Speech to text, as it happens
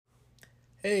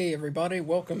Hey everybody,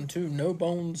 welcome to No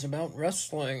Bones About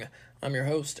Wrestling. I'm your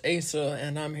host Asa,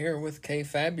 and I'm here with Kay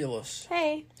Fabulous.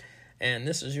 Hey. And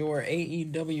this is your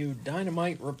AEW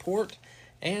Dynamite report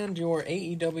and your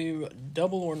AEW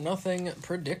Double or Nothing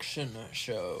prediction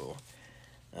show.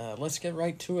 Let's get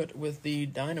right to it with the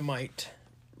Dynamite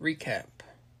recap.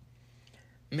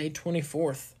 May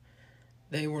 24th,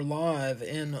 they were live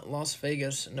in Las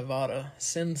Vegas, Nevada.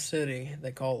 Sin City,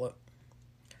 they call it.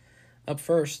 Up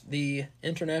first, the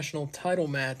international title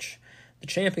match. The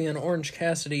champion, Orange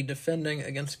Cassidy, defending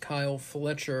against Kyle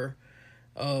Fletcher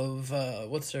of,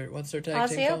 what's their tag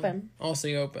team called? Open.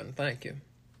 Aussie Open, thank you.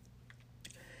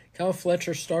 Kyle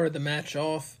Fletcher started the match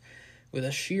off with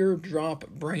a sheer drop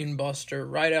brainbuster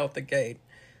right out the gate.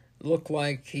 Looked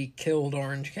like he killed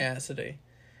Orange Cassidy.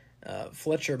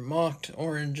 Fletcher mocked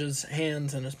Orange's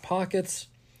hands in his pockets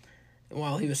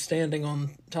while he was standing on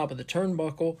top of the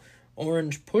turnbuckle.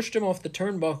 Orange pushed him off the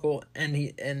turnbuckle,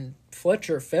 and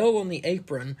Fletcher fell on the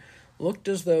apron. Looked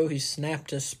as though he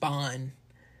snapped his spine.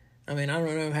 I mean, I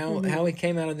don't know how he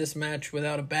came out of this match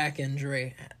without a back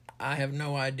injury. I have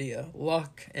no idea.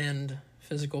 Luck and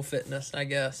physical fitness, I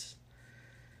guess.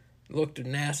 Looked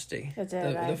nasty. It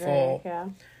did, the fall.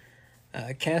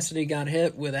 Yeah. Cassidy got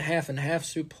hit with a half-and-half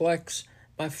suplex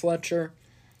by Fletcher.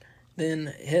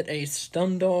 Then hit a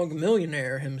Stun Dog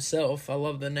Millionaire himself. I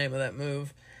love the name of that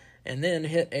move. And then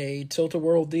hit a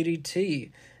Tilt-A-Whirl DDT.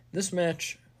 This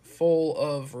match full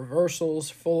of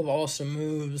reversals, full of awesome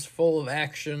moves, full of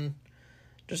action.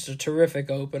 Just a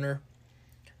terrific opener.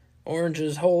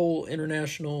 Orange's whole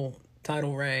international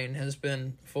title reign has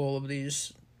been full of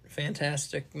these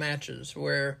fantastic matches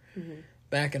where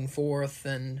back and forth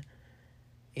and,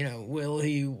 you know, will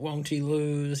he, won't he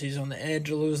lose? He's on the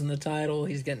edge of losing the title.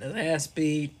 He's getting his ass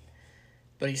beat.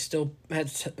 But he still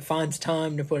finds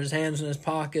time to put his hands in his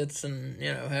pockets and,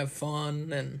 you know, have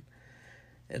fun. And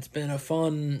it's been a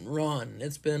fun run.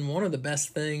 It's been one of the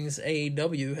best things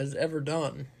AEW has ever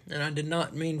done. And I did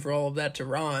not mean for all of that to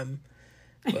rhyme,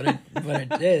 but it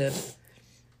did.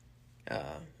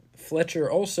 Fletcher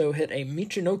also hit a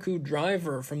Michinoku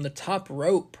driver from the top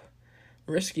rope.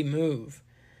 Risky move.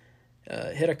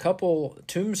 Hit a couple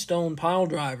tombstone pile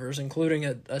drivers, including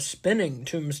a spinning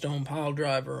tombstone pile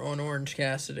driver on Orange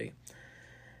Cassidy.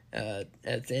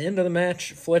 At the end of the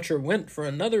match, Fletcher went for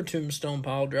another tombstone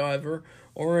pile driver.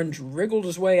 Orange wriggled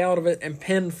his way out of it and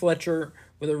pinned Fletcher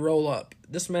with a roll-up.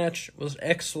 This match was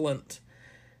excellent.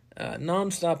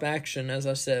 Non-stop action, as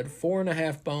I said,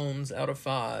 4.5 bones out of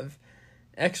 5.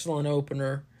 Excellent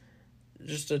opener.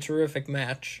 Just a terrific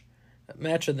match.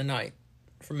 Match of the night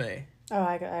for me. Oh,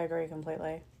 I agree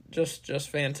completely. Just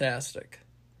fantastic.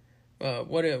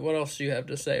 What else do you have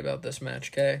to say about this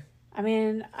match, Kay? I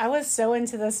mean, I was so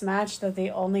into this match that the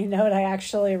only note I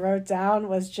actually wrote down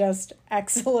was just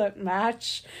excellent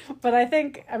match. But I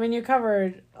think, I mean, you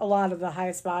covered a lot of the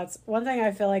high spots. One thing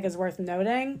I feel like is worth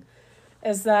noting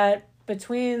is that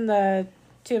between the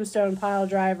tombstone pile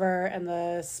driver and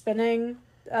the spinning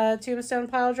tombstone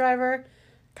pile driver,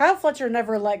 Kyle Fletcher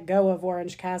never let go of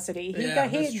Orange Cassidy.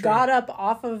 He got up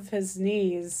off of his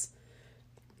knees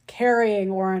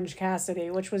carrying Orange Cassidy,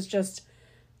 which was just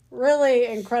really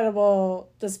incredible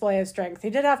display of strength. He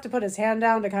did have to put his hand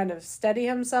down to kind of steady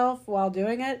himself while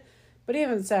doing it, but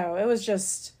even so, it was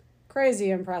just crazy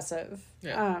impressive.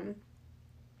 Yeah.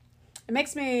 It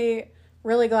makes me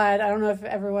really glad. I don't know if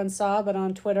everyone saw, but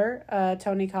on Twitter,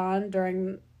 Tony Khan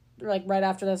right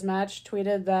after this match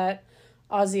tweeted that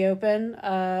Aussie Open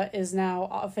is now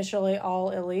officially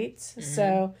all elite. Mm-hmm.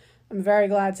 So I'm very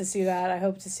glad to see that. I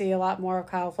hope to see a lot more of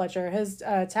Kyle Fletcher. His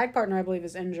tag partner, I believe,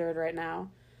 is injured right now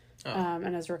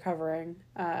and is recovering.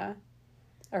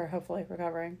 Or hopefully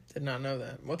recovering. Did not know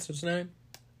that. What's his name?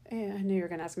 Yeah, I knew you were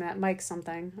going to ask me that. Mike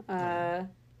something. I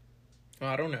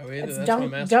don't know either. It's That's what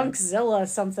I'm asking. Dunkzilla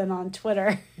something on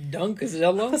Twitter.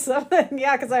 Dunkzilla? Something,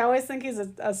 yeah, because I always think he's a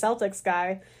Celtics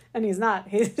guy. And he's not.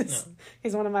 He's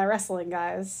one of my wrestling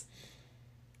guys.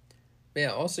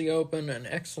 Yeah, Aussie Open, an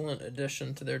excellent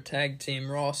addition to their tag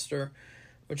team roster,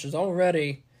 which is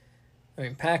already,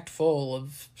 packed full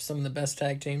of some of the best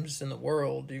tag teams in the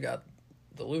world. You got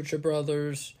the Lucha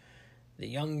Brothers, the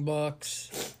Young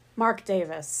Bucks. Mark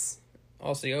Davis.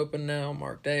 Aussie Open now,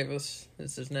 Mark Davis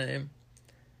is his name.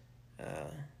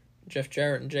 Jeff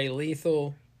Jarrett and Jay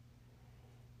Lethal.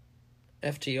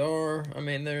 FTR, I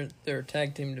mean, their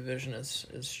tag team division is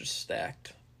just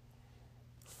stacked.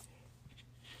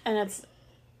 And it's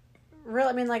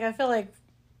really, I feel like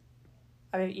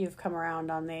you've come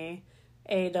around on the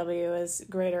AEW is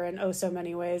greater in oh so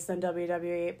many ways than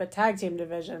WWE, but tag team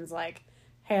divisions,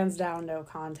 hands down, no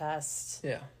contest.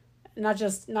 Yeah. Not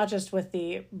just with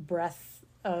the breadth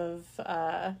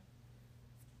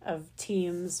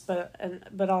teams,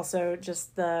 but also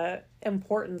just the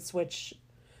importance which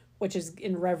is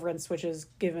in reverence which is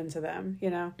given to them. You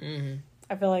know,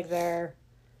 I feel like their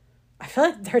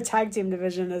tag team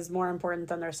division is more important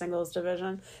than their singles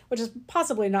division, which is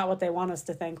possibly not what they want us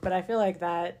to think, but I feel like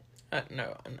that.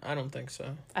 No, I don't think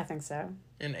so. I think so.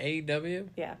 In AEW?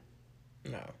 Yeah.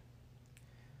 No.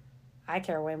 I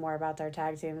care way more about their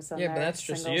tag teams than but their that's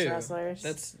just singles you. Wrestlers.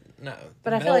 That's no.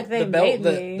 But I feel like they made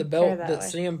me the belt care that way.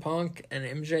 CM Punk and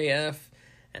MJF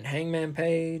and Hangman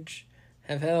Page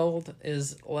have held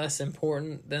is less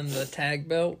important than the tag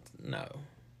belt. No.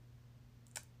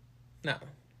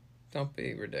 Don't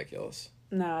be ridiculous.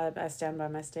 No, I stand by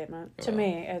my statement. To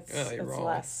me, it's wrong.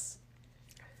 less.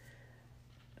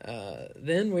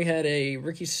 Then we had a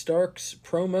Ricky Starks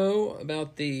promo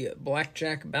about the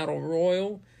Blackjack Battle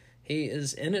Royal. He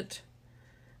is in it.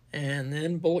 And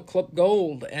then Bullet Club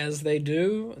Gold, as they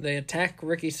do, they attack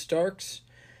Ricky Starks.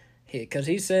 Because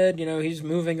he said, he's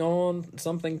moving on,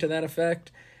 something to that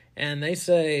effect. And they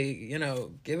say,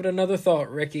 give it another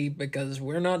thought, Ricky, because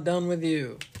we're not done with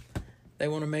you. They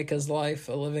want to make his life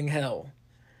a living hell.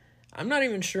 I'm not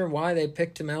even sure why they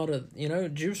picked him out of,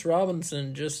 Juice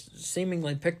Robinson just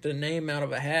seemingly picked a name out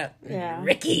of a hat. Yeah.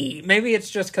 Ricky. Maybe it's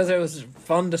just because it was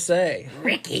fun to say.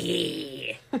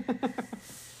 Ricky.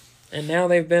 And now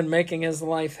they've been making his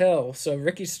life hell. So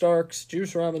Ricky Starks,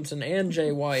 Juice Robinson, and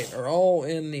Jay White are all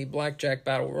in the Blackjack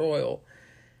Battle Royal.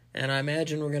 And I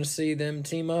imagine we're going to see them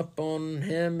team up on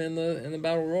him in the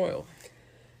Battle Royal.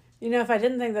 If I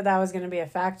didn't think that was going to be a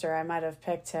factor, I might have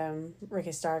picked him,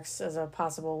 Ricky Starks, as a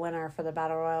possible winner for the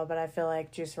Battle Royal, but I feel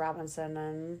like Juice Robinson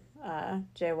and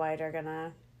Jay White are going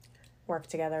to work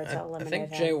together to eliminate him. I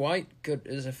think Jay White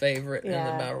is a favorite in the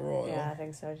Battle Royal. Yeah, I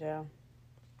think so too.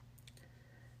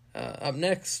 Up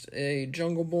next, a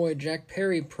Jungle Boy Jack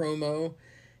Perry promo.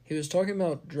 He was talking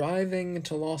about driving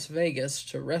to Las Vegas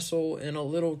to wrestle in a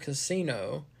little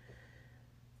casino.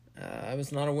 I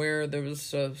was not aware there was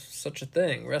such a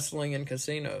thing, wrestling in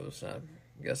casinos. I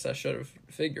guess I should have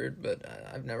figured, but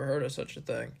I've never heard of such a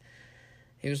thing.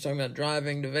 He was talking about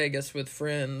driving to Vegas with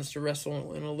friends to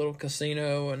wrestle in a little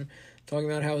casino and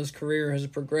talking about how his career has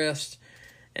progressed.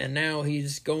 And now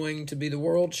he's going to be the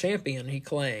world champion, he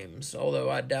claims.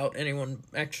 Although I doubt anyone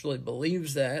actually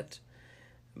believes that.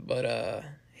 But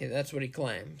that's what he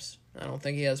claims. I don't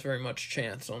think he has very much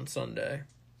chance on Sunday.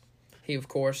 He, of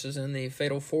course, is in the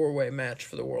Fatal 4-Way match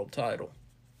for the world title.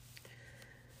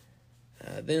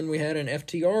 Then we had an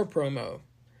FTR promo.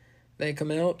 They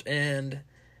come out and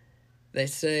they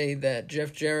say that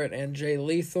Jeff Jarrett and Jay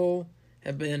Lethal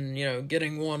have been,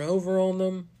 getting one over on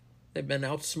them. They've been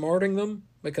outsmarting them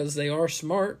because they are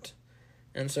smart.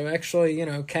 And so actually,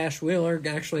 Cash Wheeler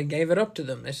actually gave it up to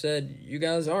them. They said, you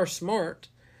guys are smart,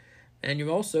 and you've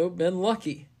also been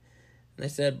lucky. And they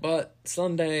said, but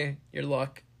Sunday, your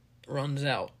luck runs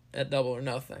out at Double or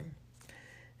Nothing.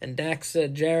 And Dax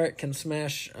said Jarrett can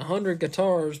smash 100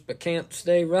 guitars but can't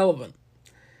stay relevant.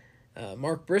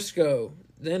 Mark Briscoe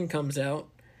then comes out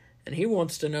and he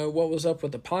wants to know what was up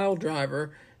with the pile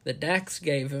driver that Dax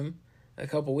gave him a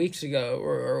couple weeks ago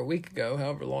or a week ago,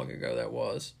 however long ago that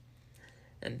was.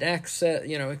 And Dax said,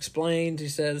 explained, he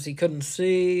says he couldn't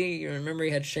see. You remember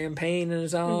he had champagne in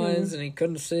his eyes and he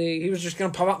couldn't see. He was just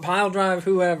going to pile drive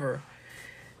whoever.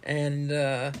 And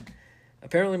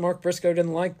apparently Mark Briscoe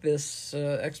didn't like this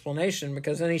explanation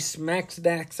because then he smacks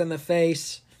Dax in the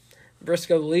face.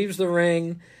 Briscoe leaves the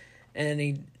ring,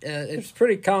 and it's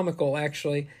pretty comical,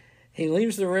 actually. He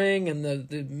leaves the ring,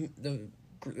 and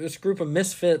this group of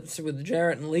misfits with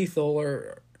Jarrett and Lethal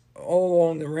are all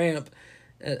along the ramp.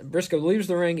 Briscoe leaves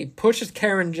the ring. He pushes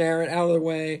Karen Jarrett out of the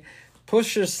way,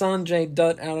 pushes Sanjay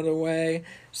Dutt out of the way,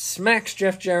 smacks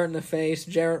Jeff Jarrett in the face.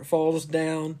 Jarrett falls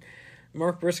down.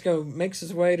 Mark Briscoe makes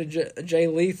his way to Jay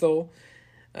Lethal,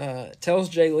 tells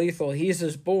Jay Lethal he's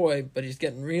his boy, but he's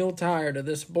getting real tired of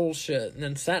this bullshit. And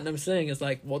then Satnam Singh is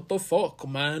like, what the fuck,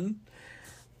 man?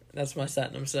 That's my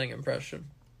Satnam Singh impression.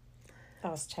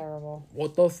 That was terrible.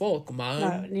 What the fuck,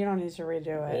 man? No, you don't need to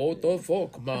redo it. What the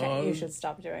fuck, man? Okay, you should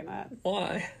stop doing that.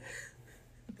 Why?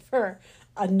 For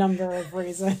a number of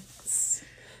reasons.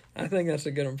 I think that's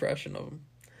a good impression of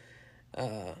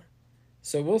him.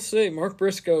 So we'll see. Mark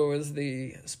Briscoe is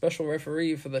the special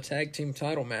referee for the tag team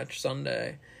title match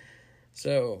Sunday.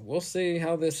 So we'll see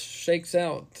how this shakes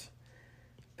out.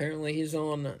 Apparently he's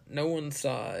on no one's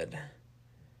side.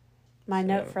 My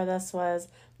note for this was,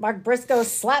 Mark Briscoe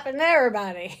slapping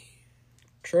everybody.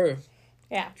 True.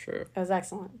 Yeah. True. It was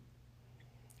excellent.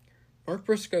 Mark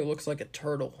Briscoe looks like a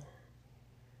turtle.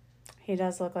 He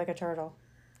does look like a turtle.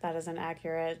 That is an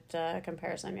accurate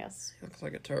comparison, yes. He looks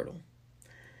like a turtle.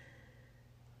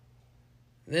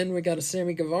 Then we got a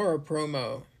Sammy Guevara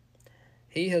promo.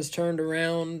 He has turned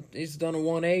around. He's done a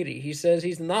 180. He says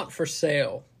he's not for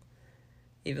sale.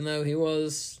 Even though he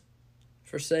was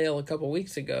for sale a couple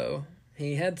weeks ago,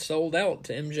 he had sold out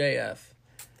to MJF.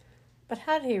 But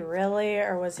had he really,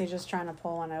 or was he just trying to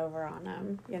pull one over on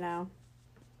him, you know?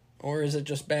 Or is it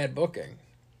just bad booking?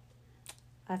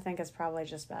 I think it's probably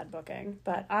just bad booking.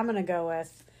 But I'm going to go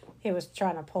with he was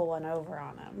trying to pull one over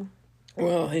on him.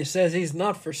 Well, he says he's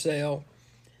not for sale,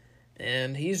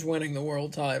 and he's winning the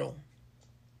world title.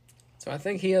 So I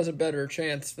think he has a better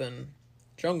chance than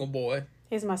Jungle Boy.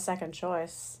 He's my second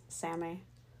choice, Sammy.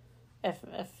 If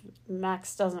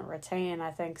Max doesn't retain,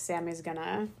 I think Sammy's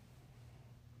gonna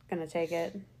take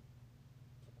it.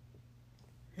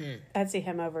 I'd see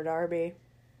him over Darby.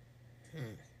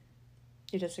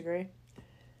 You disagree?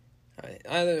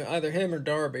 Either him or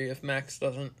Darby if Max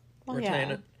doesn't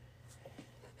retain it.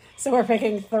 So we're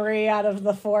picking 3 out of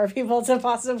the 4 people to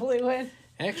possibly win.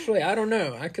 Actually, I don't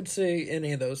know. I could see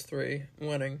any of those 3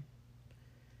 winning.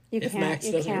 You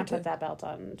can't put that belt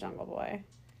on Jungle Boy.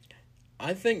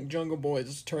 I think Jungle Boy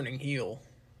is turning heel.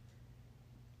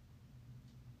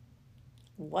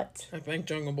 What? I think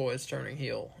Jungle Boy is turning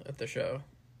heel at the show.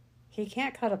 He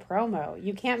can't cut a promo.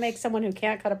 You can't make someone who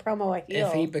can't cut a promo a heel.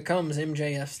 If he becomes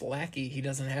MJF's lackey, he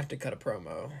doesn't have to cut a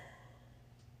promo.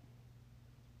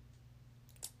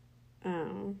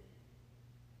 Oh.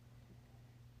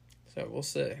 So we'll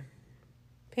see.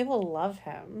 People love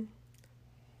him.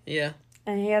 Yeah.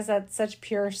 And he has that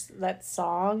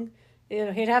song. You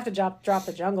know, he'd have to drop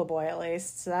the Jungle Boy at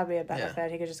least, so that'd be a benefit. Yeah.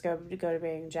 He could just go to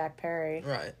being Jack Perry.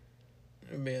 Right.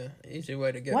 It'd be an easy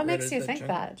way to get What makes you think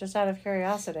that, just out of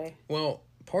curiosity? Well,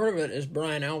 part of it is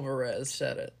Brian Alvarez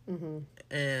said it. Mm-hmm.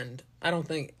 And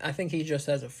I think he just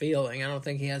has a feeling. I don't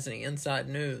think he has any inside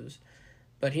news.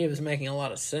 But he was making a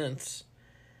lot of sense.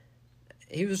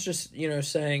 He was just,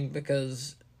 saying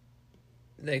because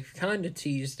they kind of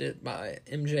teased it by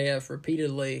MJF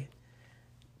repeatedly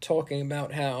talking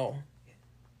about how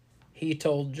he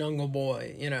told Jungle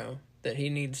Boy, that he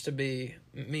needs to be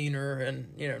meaner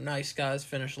and, nice guys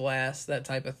finish last, that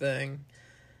type of thing.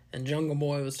 And Jungle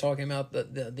Boy was talking about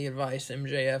the advice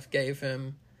MJF gave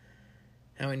him,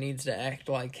 how he needs to act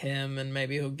like him and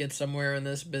maybe he'll get somewhere in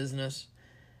this business.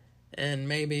 And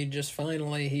maybe just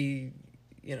finally he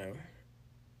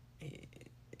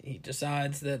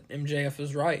decides that MJF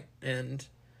is right. And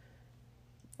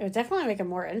it would definitely make him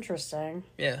more interesting.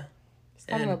 Yeah. He's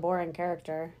kind of a boring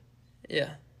character.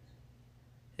 Yeah.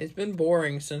 It's been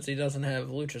boring since he doesn't have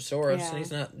Luchasaurus, and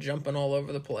he's not jumping all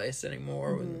over the place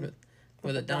anymore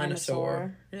with a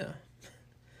dinosaur. Yeah.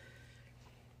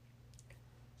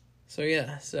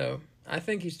 So I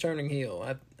think he's turning heel.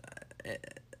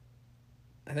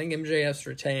 I think MJF's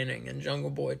retaining, and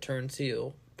Jungle Boy turns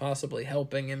heel, possibly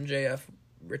helping MJF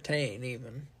retain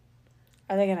even.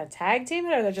 Are they going to tag team it,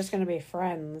 or are they just going to be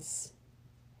friends?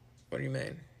 What do you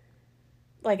mean?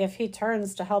 Like, if he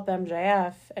turns to help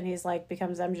MJF, and he's,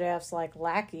 becomes MJF's,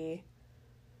 lackey,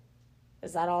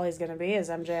 is that all he's going to be, is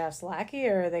MJF's lackey,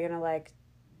 or are they going to,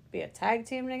 be a tag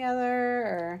team together,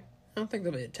 or... I don't think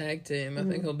they'll be a tag team. I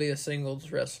think he'll be a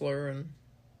singles wrestler, and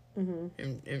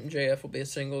MJF will be a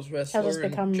singles wrestler,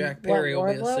 and Jack Perry will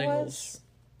be a singles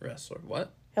wrestler.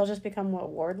 What? He'll just become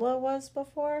what Wardlow was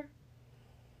before?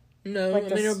 No,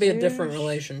 it'll be a different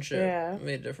relationship. Yeah. It'll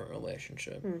be a different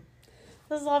relationship.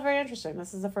 This is all very interesting.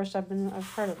 This is the first I've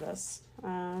heard of this.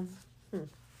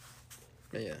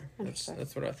 Yeah,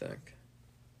 that's what I think.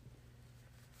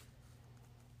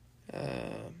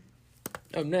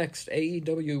 Up next,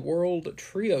 AEW World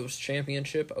Trios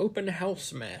Championship Open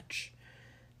House match.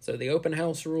 So the open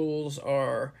house rules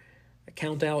are, a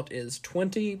count out is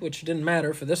 20, which didn't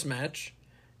matter for this match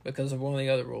because of one of the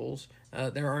other rules.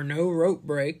 There are no rope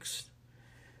breaks.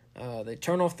 They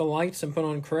turn off the lights and put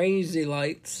on crazy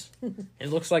lights. It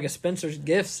looks like a Spencer's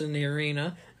Gifts in the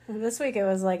arena. This week it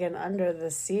was like an Under the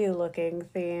Sea looking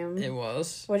theme. It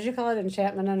was. What did you call it?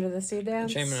 Enchantment Under the Sea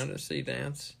dance? Enchantment Under the Sea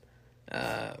dance.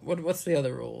 What's the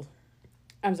other rule?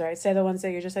 I'm sorry, say the ones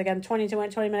that you just said again. 20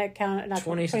 minute count, not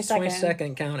 20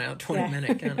 second count out,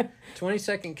 20-minute count out.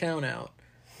 20-second count out.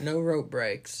 No rope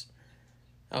breaks.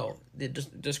 Oh, the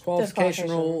disqualification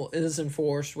rule is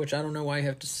enforced, which I don't know why you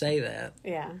have to say that.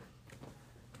 Yeah.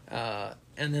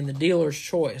 And then the dealer's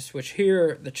choice, which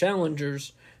here the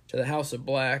challengers to the House of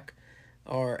Black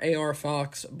are AR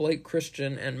Fox, Blake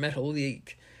Christian, and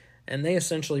Metalik. And they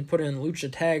essentially put in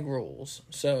lucha tag rules.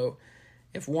 So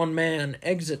if one man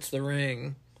exits the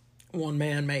ring, one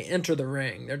man may enter the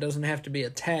ring. There doesn't have to be a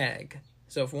tag.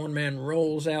 So if one man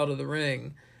rolls out of the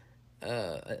ring,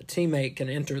 a teammate can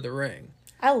enter the ring.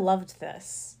 I loved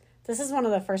this. This is one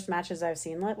of the first matches I've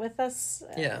seen with this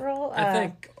rule. I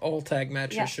think all tag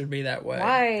matches should be that way.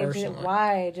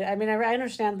 Why? I mean, I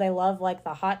understand they love, like,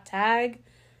 the hot tag,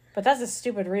 but that's a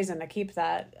stupid reason to keep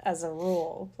that as a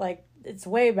rule. Like, it's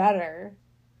way better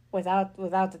without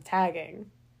the tagging.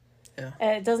 Yeah.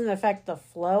 And it doesn't affect the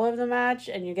flow of the match,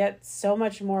 and you get so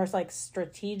much more, like,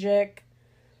 strategic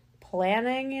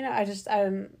planning, you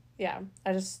know?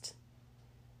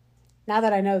 Now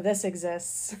that I know this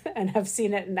exists and have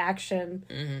seen it in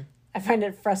action, I find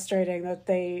it frustrating that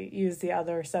they use the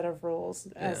other set of rules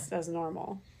as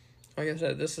normal. Like I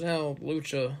said, this is how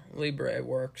Lucha Libre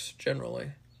works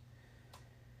generally.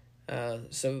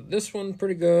 So this one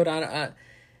pretty good.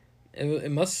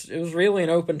 It was really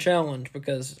an open challenge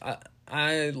because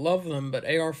I love them, but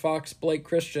AR Fox, Blake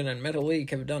Christian, and Metalik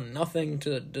have done nothing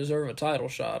to deserve a title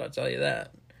shot. I tell you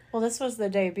that. Well, this was the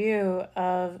debut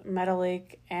of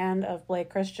Metalik and of Blake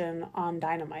Christian on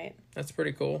Dynamite. That's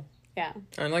pretty cool. Yeah.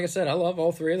 And like I said, I love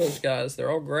all three of those guys. They're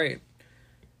all great.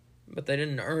 But they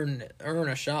didn't earn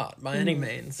a shot by any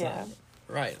means. Yeah.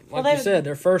 Right. Like you said,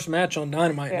 their first match on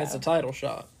Dynamite, and it's a title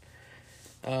shot.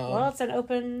 Well, it's an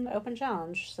open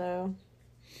challenge, so...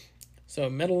 So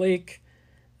Metalik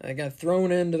got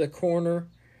thrown into the corner,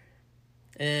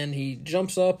 and he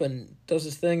jumps up and does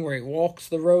his thing where he walks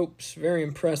the ropes. Very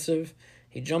impressive.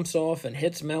 He jumps off and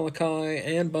hits Malachi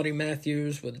and Buddy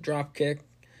Matthews with a drop kick.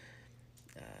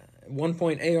 At one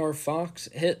point, AR Fox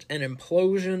hit an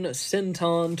implosion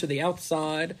senton to the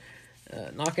outside,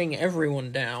 knocking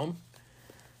everyone down.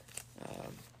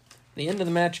 The end of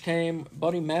the match came.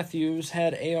 Buddy Matthews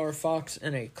had AR Fox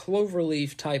in a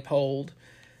cloverleaf type hold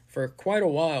for quite a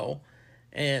while,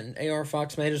 and AR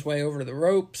Fox made his way over to the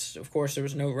ropes. Of course, there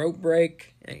was no rope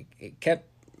break, and he kept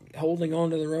holding on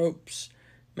to the ropes,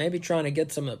 maybe trying to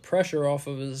get some of the pressure off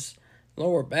of his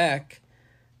lower back,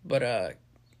 but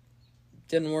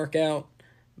didn't work out.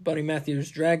 Buddy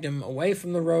Matthews dragged him away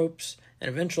from the ropes, and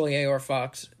eventually AR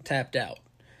Fox tapped out,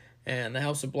 and the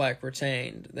House of Black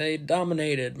retained. They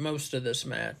dominated most of this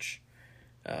match.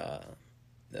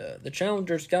 The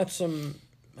challengers got some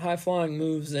high-flying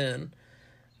moves in.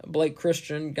 Blake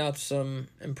Christian got some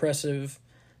impressive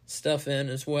stuff in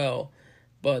as well,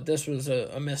 but this was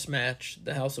a mismatch.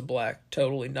 The House of Black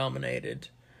totally dominated.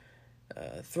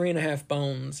 3.5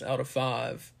 bones out of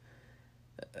 5.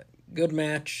 Good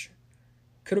match.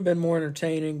 Could have been more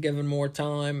entertaining given more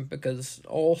time because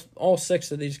all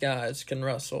 6 of these guys can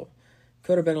wrestle.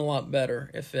 Could have been a lot better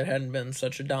if it hadn't been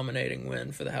such a dominating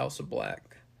win for the House of Black.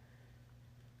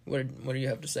 What do you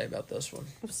have to say about this one?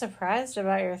 I'm surprised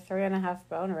about your 3.5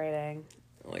 bone rating.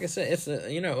 Like I said, it's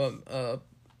a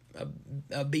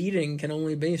beating can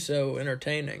only be so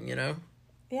entertaining, you know?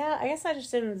 Yeah, I guess I just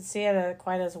didn't see it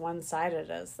quite as one-sided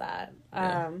as that.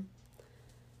 Yeah.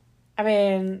 I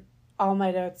mean, all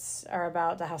my notes are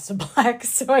about the House of Black,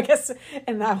 so I guess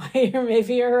in that way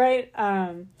maybe you're right.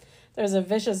 There's a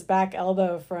vicious back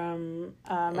elbow from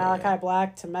Malachi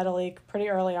Black to Metalik pretty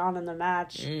early on in the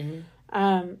match. Mm-hmm.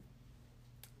 I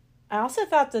also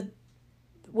thought that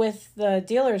with the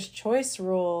dealer's choice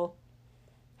rule,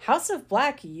 House of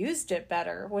Black used it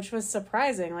better, which was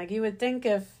surprising. Like, you would think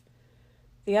if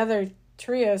the other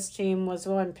trios team was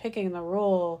the one picking the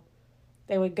rule,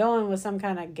 they would go in with some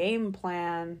kind of game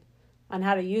plan on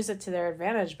how to use it to their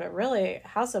advantage. But really,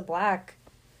 House of Black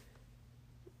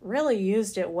really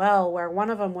used it well, where one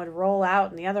of them would roll out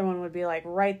and the other one would be, like,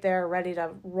 right there ready to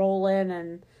roll in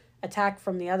and attack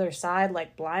from the other side,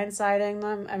 like blindsiding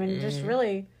them. I mean, just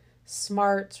really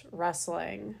smart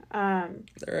wrestling.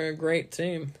 They're a great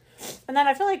team. And then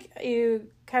I feel like you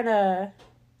kind of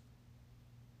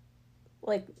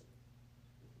like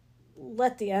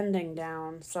let the ending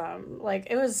down some. Like,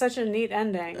 it was such a neat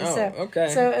ending. Oh, so, okay.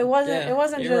 So it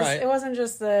Right. wasn't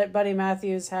just that Buddy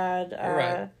Matthews had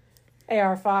Right.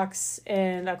 AR Fox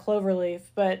in a cloverleaf,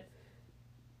 but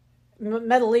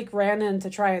Metalik ran in to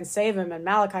try and save him, and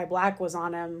Malachi Black was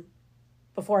on him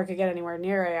before it could get anywhere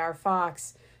near AR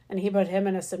Fox, and he put him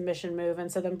in a submission move.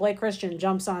 And so then Blake Christian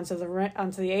jumps onto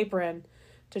the apron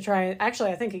to try and...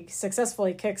 Actually, I think he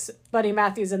successfully kicks Buddy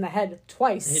Matthews in the head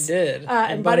twice. He did.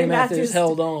 And Buddy Matthews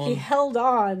held on. He held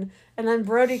on. And then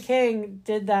Brody King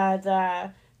did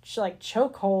that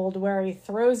chokehold where he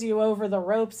throws you over the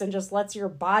ropes and just lets your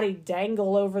body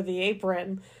dangle over the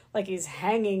apron like he's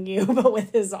hanging you, but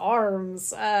with his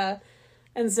arms. And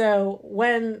so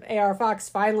when AR Fox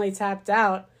finally tapped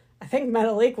out, I think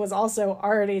Metalik was also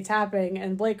already tapping,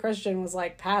 and Blake Christian was,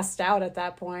 like, passed out at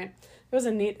that point. It was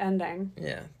a neat ending.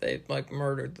 Yeah, they, like,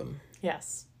 murdered them.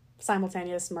 Yes.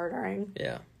 Simultaneous murdering.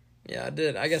 Yeah. Yeah, I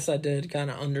did. I guess I did kind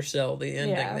of undersell the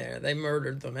ending there. They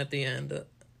murdered them at the end.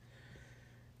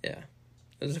 Yeah.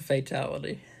 It was a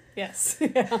fatality. Yes.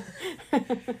 Yeah.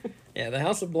 Yeah, the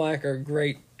House of Black are a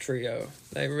great trio.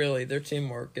 Their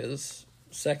teamwork is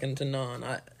second to none.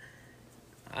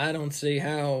 I don't see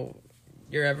how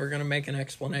you're ever going to make an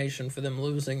explanation for them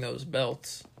losing those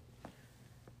belts.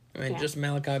 I mean, just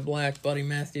Malachi Black, Buddy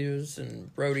Matthews,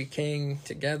 and Brody King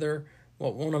together.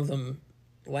 What one of them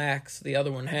lacks, the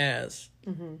other one has.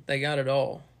 Mm-hmm. They got it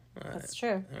all. That's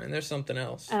true. I mean, there's something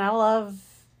else. And I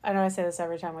know I say this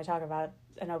every time we talk about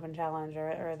an open challenge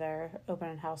or their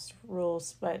open house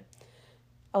rules, but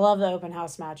I love the open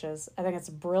house matches. I think it's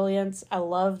brilliant. I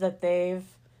love that they've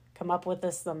come up with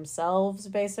this themselves,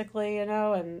 basically,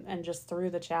 and just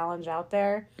threw the challenge out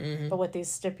there. Mm-hmm. But with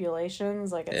these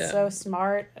stipulations, it's so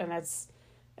smart, and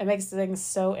it makes things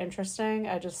so interesting.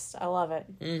 I love it.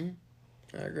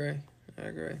 Mm-hmm. I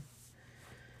agree.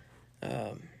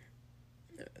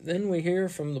 Then we hear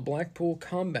from the Blackpool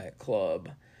Combat Club.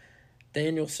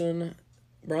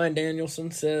 Brian Danielson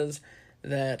says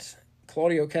that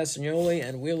Claudio Castagnoli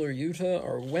and Wheeler Yuta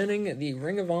are winning the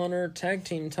Ring of Honor tag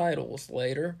team titles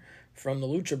later from the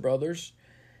Lucha Brothers.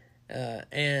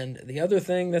 And the other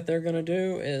thing that they're going to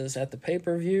do is at the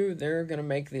pay-per-view, they're going to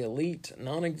make the Elite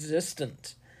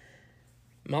non-existent.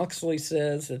 Moxley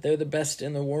says that they're the best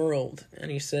in the world. And when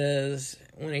he says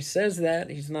that,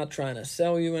 he's not trying to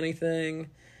sell you anything.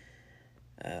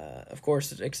 Of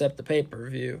course, except the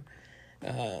pay-per-view.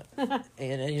 And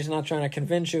he's not trying to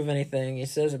convince you of anything. He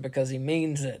says it because he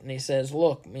means it. And he says,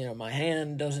 look, my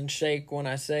hand doesn't shake when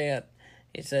I say it.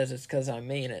 He says it's because I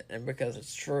mean it and because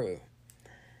it's true.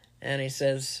 And he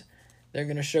says they're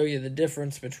going to show you the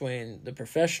difference between the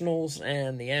professionals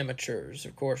and the amateurs,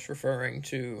 of course referring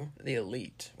to the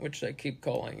Elite, which they keep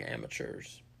calling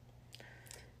amateurs.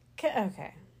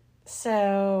 Okay.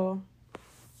 So,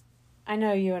 I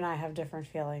know you and I have different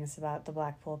feelings about the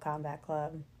Blackpool Combat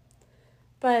Club.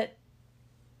 But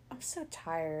I'm so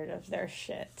tired of their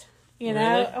shit. You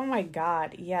know? Really? Oh my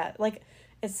God. Yeah.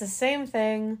 It's the same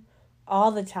thing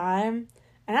all the time.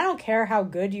 And I don't care how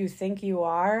good you think you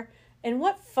are. In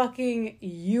what fucking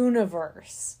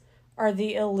universe are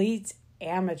the Elite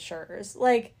amateurs?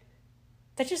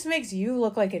 That just makes you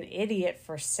look like an idiot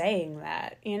for saying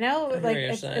that. You know?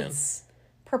 It's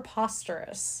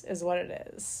preposterous is what it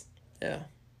is. Yeah.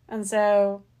 And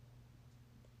so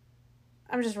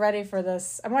I'm just ready for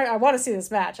this. I want to see this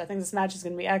match. I think this match is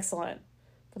going to be excellent.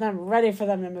 But then I'm ready for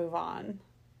them to move on.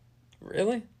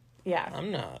 Really? Yeah.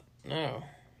 I'm not. No.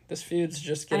 This feud's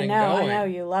just getting going. I know.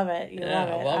 You love it. You love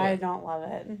it. I don't love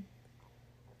it.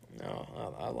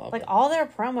 No, I love it. All their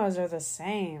promos are the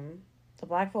same. The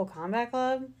Blackpool Combat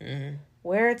Club? Mm-hmm.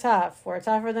 We're tough. We're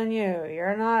tougher than you.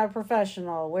 You're not a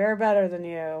professional. We're better than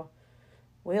you.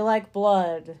 We like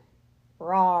blood.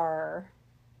 Rawr.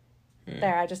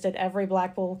 There, I just did every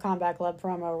Blackpool Combat Club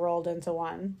promo rolled into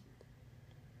one.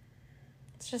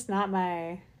 It's just not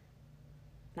my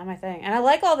thing. And I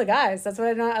like all the guys. That's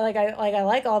what I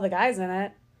like all the guys in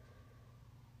it.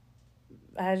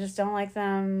 I just don't like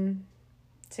them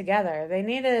together. They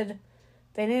needed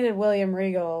William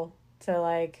Regal to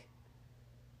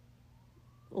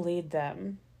lead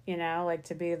them,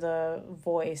 to be the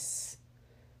voice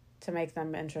to make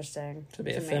them interesting. To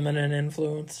be a feminine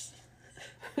influence.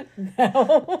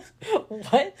 No.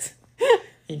 What?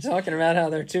 You're talking about how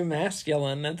they're too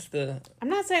masculine. I'm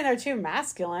not saying they're too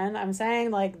masculine. I'm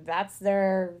saying, that's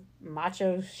their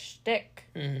macho shtick.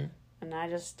 Mm-hmm. And I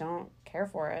just don't care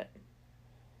for it.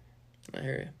 I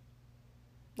hear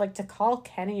you. To call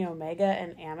Kenny Omega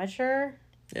an amateur?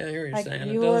 Yeah, I hear what you're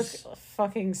saying. You look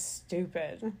fucking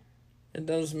stupid. It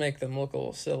does make them look a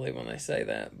little silly when they say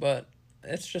that, but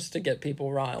it's just to get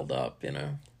people riled up,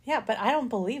 Yeah, but I don't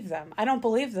believe them. I don't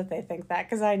believe that they think that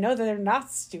because I know that they're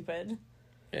not stupid.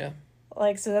 Yeah.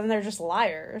 So then they're just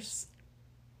liars.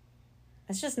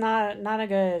 It's just not a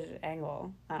good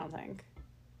angle, I don't think.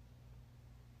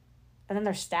 And then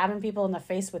they're stabbing people in the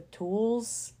face with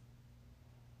tools.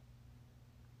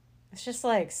 It's just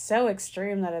so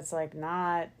extreme that it's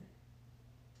not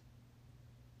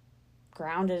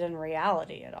grounded in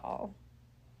reality at all.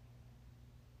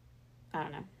 I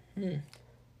don't know.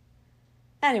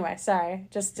 Anyway, sorry.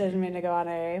 Just didn't mean to go on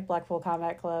a Blackpool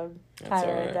Combat Club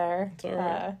tirade there. That's all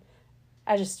right.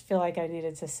 I just feel like I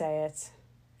needed to say it.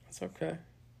 That's okay.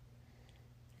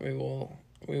 We will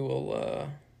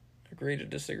agree to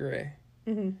disagree.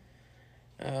 Mm-hmm.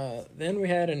 Then we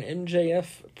had an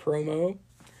MJF promo.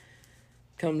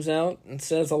 Comes out and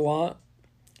says a lot.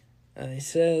 He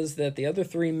says that the other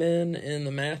three men in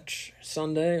the match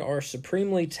Sunday are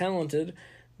supremely talented,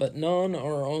 but none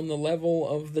are on the level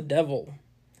of the devil.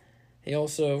 He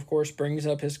also, of course, brings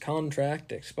up his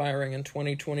contract expiring in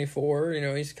 2024. You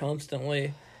know, he's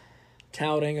constantly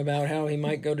touting about how he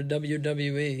might go to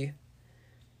WWE.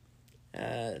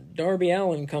 Darby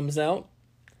Allin comes out,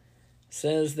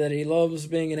 says that he loves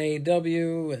being in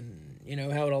AEW and, you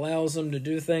know, how it allows him to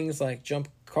do things like jump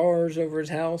cars over his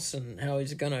house and how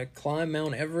he's going to climb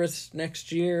Mount Everest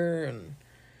next year. And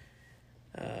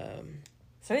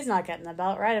so he's not getting the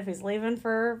belt, right? If he's leaving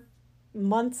for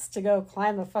months to go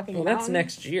climb a fucking mountain? That's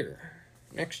next year.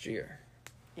 Next year.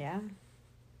 Yeah.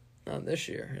 Not this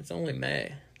year. It's only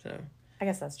May, so... I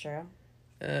guess that's true.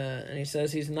 And he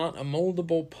says he's not a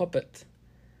moldable puppet.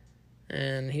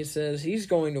 And he says he's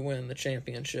going to win the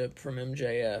championship from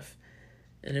MJF.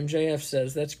 And MJF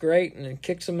says, that's great, and then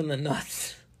kicks him in the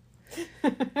nuts.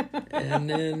 and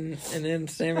then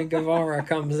Sammy Guevara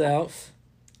comes out.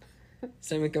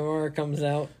 Sammy Guevara comes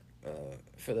out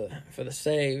for the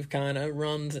save, kind of,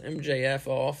 runs MJF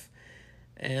off.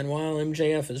 And while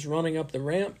MJF is running up the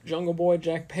ramp, Jungle Boy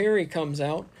Jack Perry comes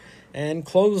out and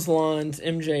clotheslines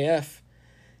MJF.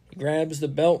 He grabs the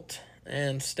belt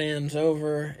and stands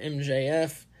over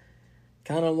MJF,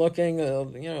 kind of looking, like a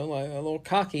little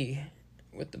cocky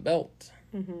with the belt,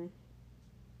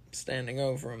 standing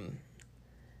over him.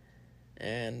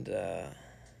 And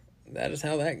that is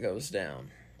how that goes down.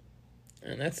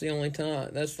 And that's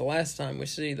the last time we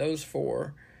see those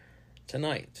four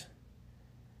tonight.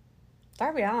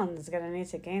 Darby Allin is going to need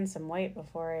to gain some weight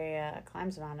before he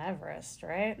climbs Mount Everest,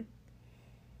 right?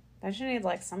 Don't you need,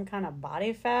 like, some kind of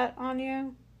body fat on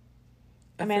you?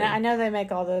 I know they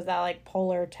make all that, like,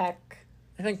 polar tech.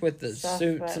 I think with the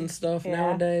suits and stuff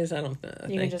nowadays, I think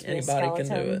anybody can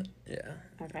do it. Yeah.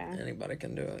 Okay. Anybody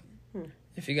can do it.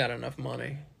 If you got enough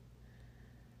money.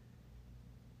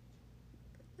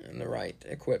 And the right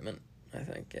equipment, I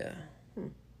think, yeah.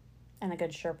 And a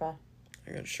good Sherpa.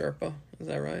 A good Sherpa? Is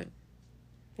that right?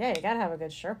 Yeah, you gotta have a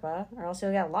good Sherpa, or else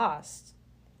you'll get lost.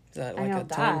 Is that like a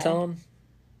tauntaun?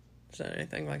 Is that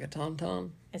anything like a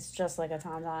tauntaun? It's just like a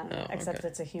tauntaun, except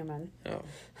it's a human. Oh.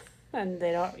 And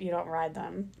you don't ride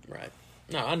them. Right.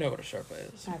 No, I know what a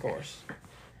Sherpa is, of course.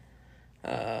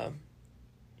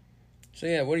 So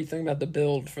yeah, what do you think about the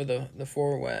build for the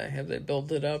four-way? Have they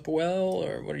built it up well,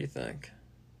 or what do you think?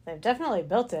 They've definitely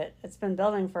built it. It's been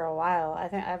building for a while. I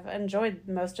think I've enjoyed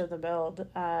most of the build.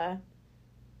 I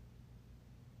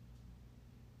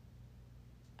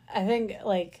think,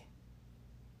 like,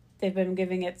 they've been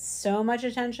giving it so much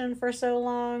attention for so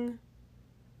long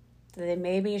that they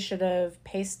maybe should have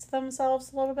paced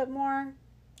themselves a little bit more.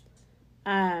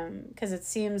 Because it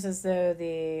seems as though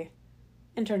the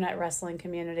internet wrestling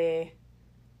community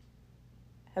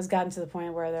has gotten to the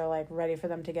point where they're, like, ready for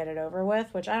them to get it over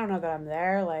with, which I don't know that I'm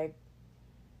there. Like,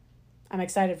 I'm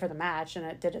excited for the match, and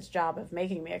it did its job of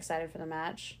making me excited for the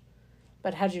match.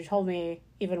 But had you told me,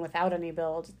 even without any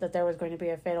build, that there was going to be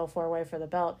a fatal four-way for the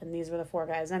belt, and these were the four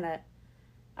guys in it,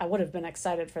 I would have been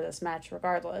excited for this match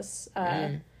regardless.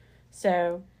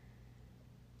 So,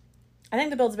 I think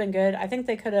the build's been good. I think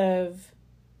they could have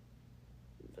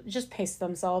just paced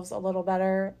themselves a little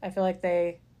better. I feel like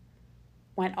they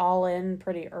went all in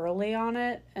pretty early on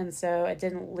it, and so they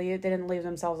didn't leave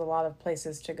themselves a lot of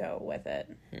places to go with it.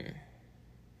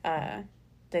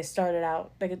 They started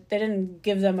out, they didn't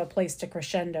give them a place to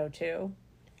crescendo to.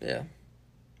 Yeah.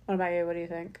 What about you? What do you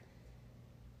think?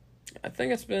 I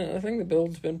think the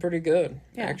build's been pretty good,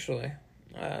 actually.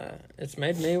 It's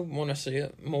made me want to see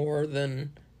it more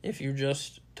than if you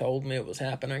just told me it was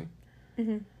happening.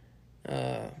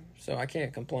 So I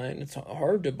can't complain. It's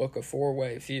hard to book a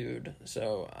four-way feud,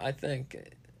 so I think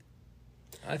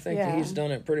that he's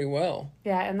done it pretty well.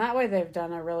 Yeah, and that way they've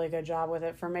done a really good job with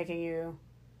it for making you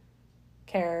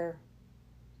care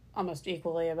almost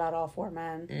equally about all four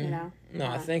men, you know? No,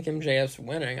 I think MJF's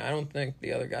winning. I don't think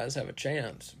the other guys have a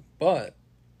chance. But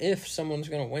if someone's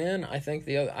going to win, I think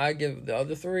I give the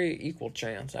other three equal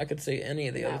chance. I could see any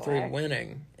of the other three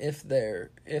winning if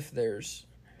there's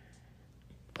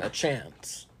a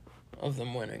chance of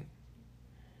them winning.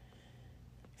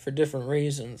 For different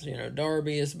reasons. You know,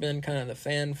 Darby has been kind of the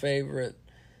fan favorite.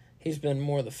 He's been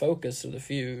more the focus of the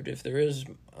feud, if there is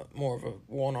more of a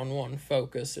one-on-one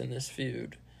focus in this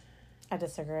feud. I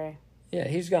disagree. Yeah,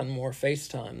 he's gotten more face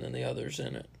time than the others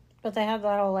in it. But they had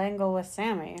that whole angle with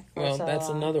Sammy. That's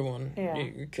another one. Yeah.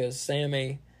 Because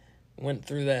Sammy went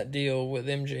through that deal with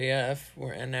MJF,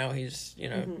 and now he's,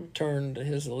 turned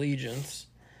his allegiance.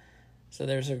 So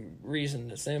there's a reason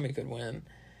that Sammy could win.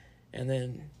 And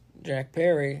then Jack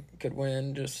Perry could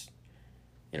win just...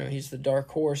 he's the dark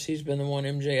horse. He's been the one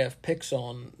MJF picks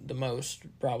on the most,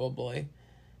 probably,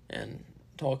 and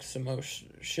talks the most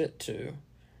shit to.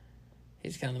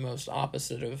 He's kind of the most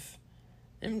opposite of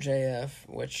MJF,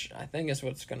 which I think is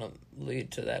what's going to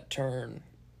lead to that turn.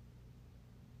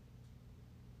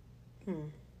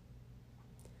 I'm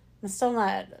still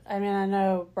not, I mean, I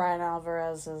know Brian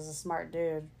Alvarez is a smart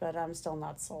dude, but I'm still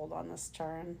not sold on this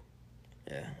turn.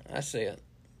 Yeah, I see it.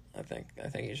 I think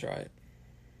he's right.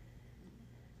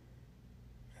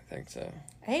 I think so.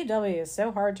 AEW is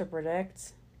so hard to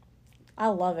predict. I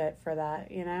love it for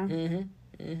that, you know?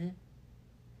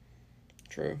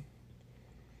 True.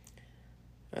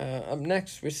 Up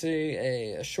next, we see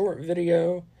a short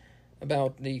video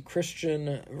about the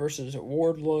Christian versus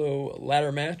Wardlow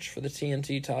ladder match for the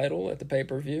TNT title at the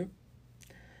pay-per-view.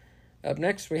 Up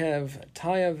next, we have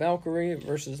Taya Valkyrie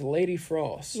versus Lady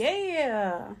Frost.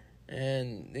 Yeah!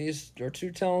 And these are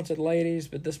two talented ladies,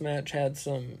 but this match had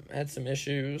some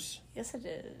issues. Yes, it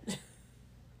did.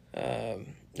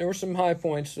 There were some high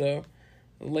points, though.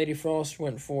 Lady Frost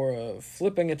went for a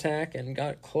flipping attack and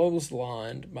got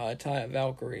clotheslined by Taya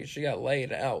Valkyrie. She got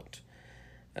laid out.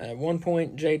 At one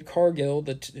point, Jade Cargill,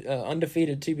 the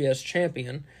undefeated TBS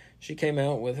champion, she came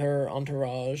out with her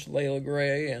entourage, Layla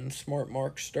Gray and Smart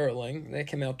Mark Sterling. They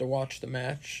came out to watch the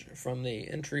match from the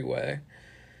entryway.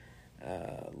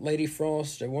 Lady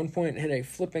Frost at one point hit a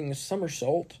flipping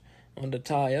somersault onto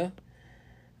Taya.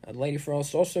 Lady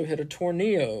Frost also hit a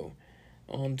tornado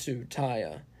onto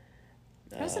Taya.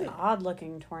 That was an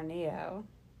odd-looking tornado.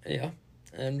 Yeah.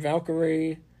 And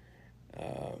Valkyrie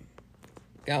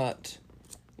got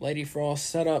Lady Frost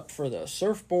set up for the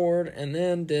surfboard and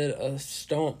then did a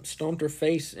stomped her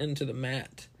face into the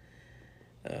mat.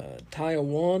 Taya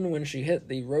won when she hit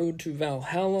the Road to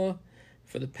Valhalla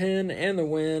for the pin and the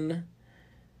win.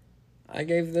 I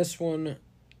gave this one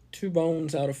 2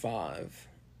 bones out of 5.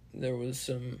 There was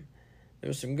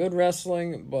some good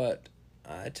wrestling, but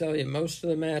I tell you, most of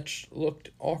the match looked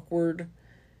awkward.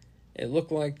 It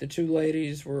looked like the two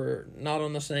ladies were not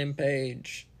on the same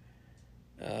page.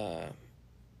 It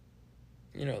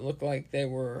looked like they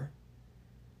were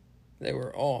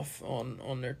off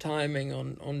on their timing,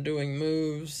 on doing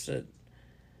moves. It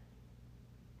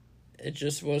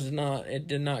just was not. It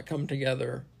did not come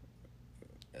together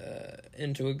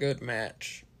into a good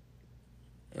match.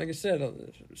 Like I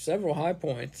said, several high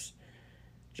points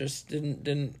just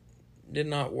did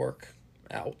not work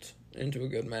out into a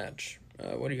good match.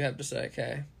 What do you have to say,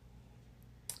 Kay?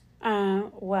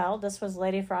 Well, this was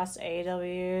Lady Frost's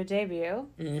AEW debut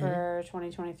for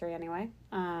 2023 anyway,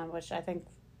 which I think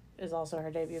is also her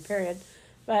debut period,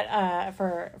 but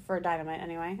for Dynamite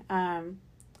anyway.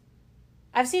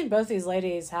 I've seen both these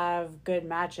ladies have good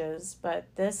matches, but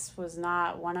this was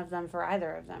not one of them for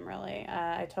either of them, really.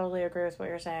 I totally agree with what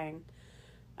you're saying.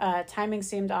 Timing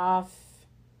seemed off.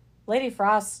 Lady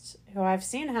Frost, who I've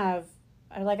seen have,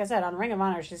 like I said, on Ring of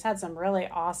Honor, she's had some really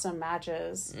awesome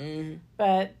matches,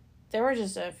 but there were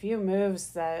just a few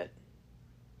moves that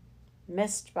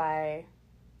missed by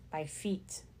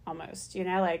feet, almost,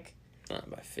 like... Not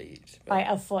by feet. By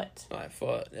a foot. By a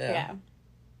foot, yeah.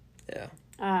 Yeah.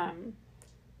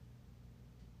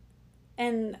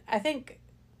 And I think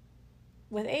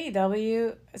with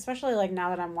AEW, especially now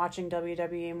that I'm watching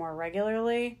WWE more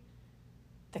regularly,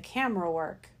 the camera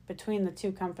work between the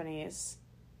two companies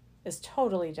is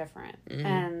totally different.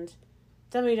 And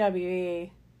WWE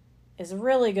is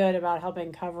really good about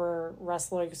helping cover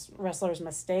wrestlers'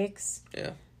 mistakes.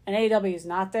 Yeah. And AEW is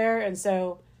not there, and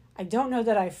so I don't know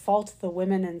that I fault the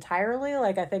women entirely.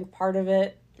 I think part of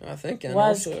it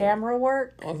was camera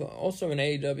work. Also in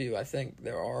AEW, I think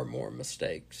there are more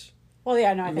mistakes. Well,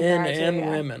 yeah, no, I think men there are and too,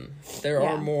 women. There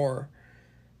are more,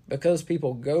 because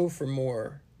people go for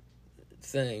more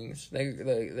things.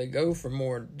 They go for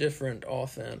more different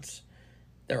offense.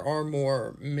 There are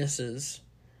more misses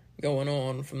going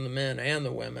on from the men and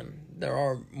the women. There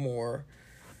are more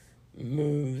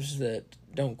moves that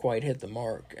don't quite hit the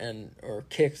mark, or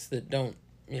kicks that don't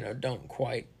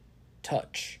quite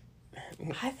touch.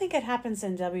 I think it happens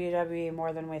in WWE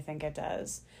more than we think it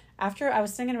does. After, I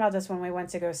was thinking about this when we went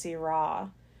to go see Raw,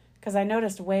 because I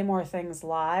noticed way more things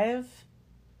live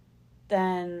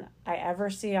than I ever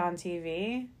see on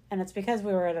TV, and it's because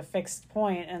we were at a fixed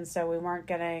point, and so we weren't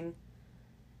getting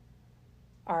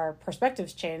our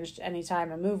perspectives changed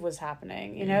anytime a move was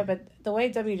happening, but the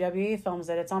way WWE films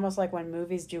it, it's almost like when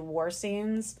movies do war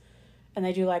scenes, and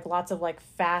they do lots of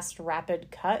fast,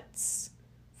 rapid cuts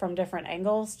from different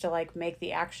angles to make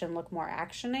the action look more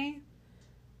actiony.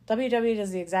 WWE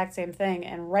does the exact same thing,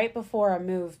 and right before a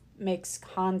move makes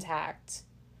contact,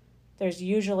 there's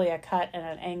usually a cut and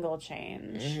an angle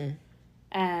change.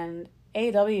 And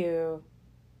AEW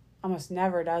almost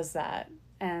never does that,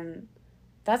 and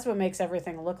that's what makes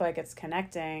everything look like it's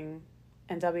connecting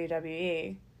in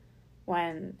WWE.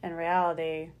 when in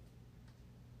reality,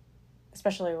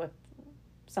 especially with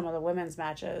some of the women's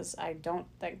matches, I don't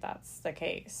think that's the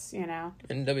case, you know?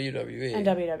 In WWE. In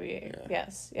WWE, Yeah.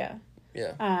 yes, yeah.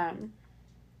 Yeah.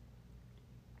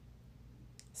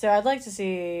 So I'd like to see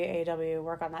AEW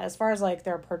work on that. As far as, like,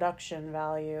 their production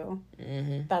value,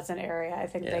 that's an area I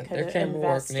think they could their camera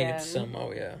work invest needs in.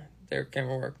 some, their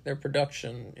camera work, their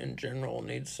production in general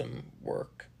needs some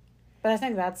work. But I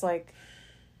think that's, like,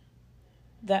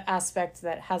 the aspect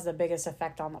that has the biggest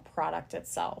effect on the product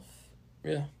itself.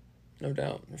 Yeah, no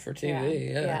doubt. For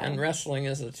TV, yeah. And wrestling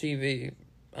is a TV.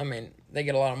 I mean, they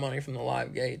get a lot of money from the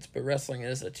live gates, but wrestling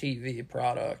is a TV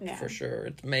product for sure.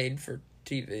 It's made for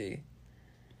TV.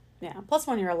 Yeah. Plus,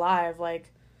 when you're live,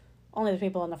 like, only the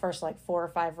people in the first, like, 4 or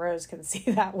 5 rows can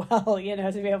see that well, you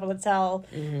know, to be able to tell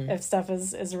if stuff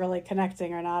is really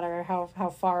connecting or not, or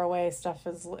how far away stuff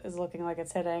is looking like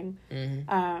it's hitting.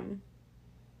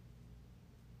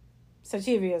 So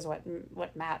TV is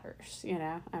what matters, you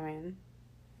know? I mean,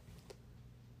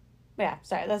 yeah,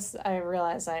 sorry. I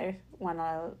realize I went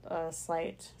on a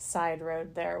slight side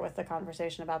road there with the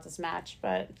conversation about this match,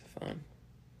 but Fine.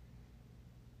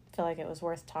 I feel like it was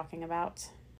worth talking about.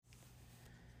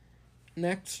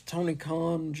 Next, Tony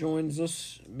Khan joins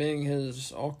us, being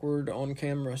his awkward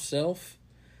on-camera self,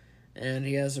 and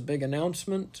he has a big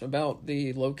announcement about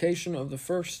the location of the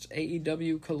first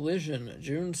AEW Collision,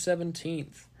 June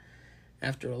 17th.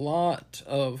 After a lot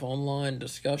of online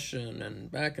discussion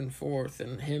and back and forth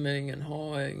and hemming and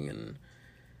hawing and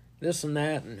this and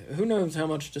that, and who knows how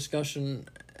much discussion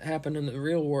happened in the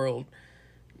real world,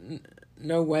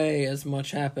 no way as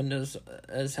much happened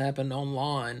as happened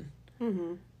online.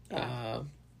 Yeah.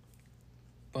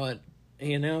 But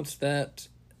he announced that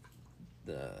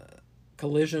the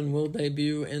Collision will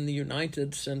debut in the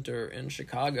United Center in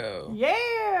Chicago.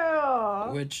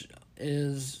 Yeah! Which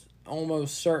is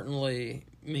almost certainly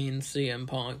means CM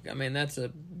Punk. I mean, that's a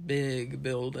big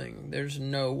building. There's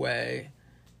no way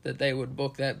that they would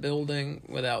book that building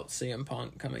without CM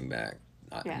Punk coming back.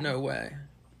 No way.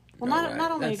 Well,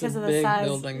 not only because of the size.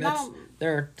 Building.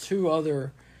 There are two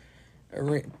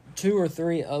or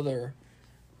three other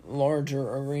larger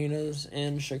arenas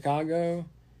in Chicago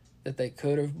that they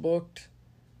could have booked,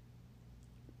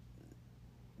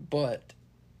 but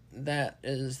that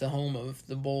is the home of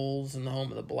the Bulls and the home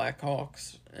of the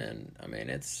Blackhawks, and I mean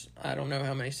I don't know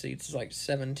how many seats. It's like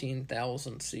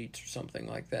 17,000 seats or something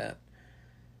like that.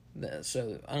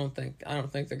 So I don't think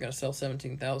they're gonna sell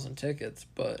 17,000 tickets,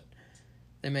 but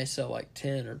they may sell like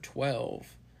 10 or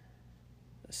 12.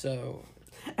 So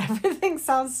everything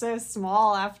sounds so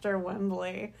small after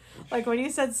Wembley. Like, when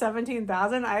you said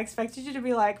 17,000, I expected you to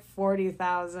be like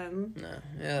 40,000.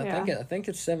 No, I think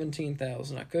it's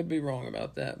 17,000. I could be wrong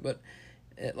about that, but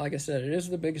like I said, it is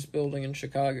the biggest building in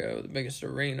Chicago, the biggest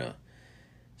arena.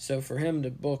 So for him to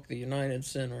book the United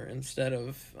Center instead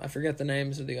of, I forget the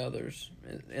names of the others,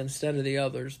 instead of the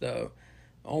others, though,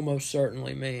 almost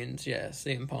certainly means,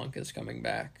 CM Punk is coming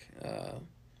back.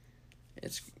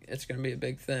 It's going to be a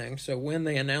big thing. So when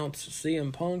they announce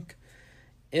CM Punk,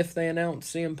 if they announce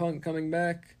CM Punk coming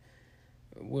back,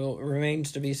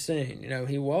 remains to be seen. You know,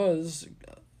 he was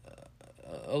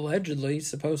allegedly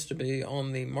supposed to be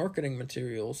on the marketing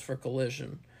materials for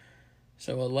Collision.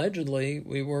 So allegedly,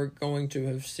 we were going to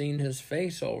have seen his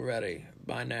face already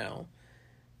by now.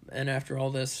 And after all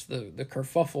this, the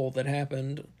kerfuffle that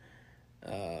happened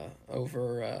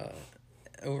over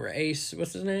Ace,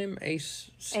 what's his name?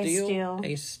 Ace Steel?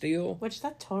 Ace Steel. Which,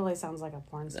 that totally sounds like a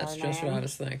porn star name. That's just what I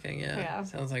was thinking, yeah.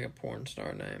 Sounds like a porn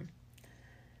star name.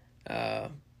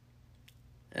 After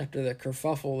the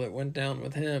kerfuffle that went down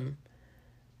with him,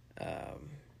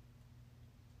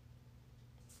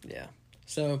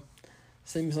 So,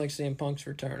 seems like CM Punk's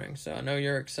returning, so I know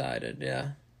you're excited, yeah.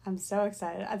 I'm so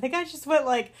excited. I think I just went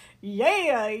like,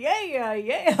 yeah,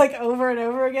 like over and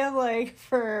over again, like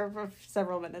for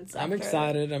several minutes. I'm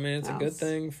excited. I mean, it's a good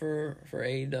thing for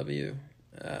AEW.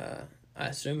 I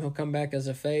assume he'll come back as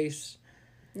a face.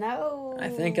 No. I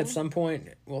think at some point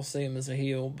we'll see him as a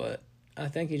heel, but I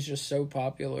think he's just so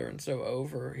popular and so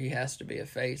over, he has to be a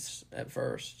face at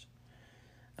first.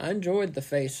 I enjoyed the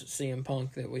face CM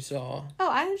Punk that we saw. Oh,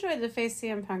 I enjoyed the face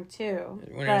CM Punk too.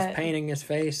 When he was painting his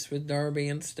face with Darby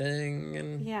and Sting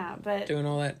and doing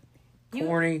all that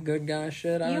corny good guy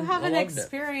shit. You haven't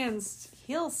experienced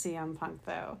heel CM Punk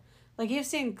though. Like, you've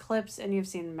seen clips and you've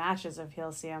seen matches of heel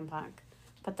CM Punk,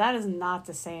 but that is not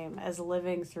the same as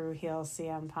living through heel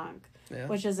CM Punk,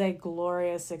 which is a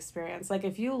glorious experience. Like,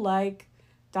 if you like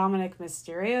Dominic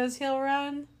Mysterio's heel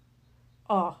run,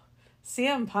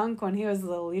 CM Punk, when he was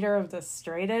the leader of the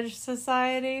Straight Edge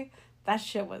Society, that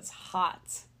shit was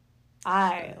hot.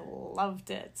 I loved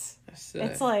it.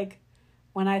 It's like,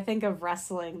 when I think of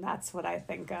wrestling, that's what I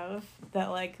think of.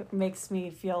 That, like, makes me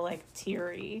feel, like,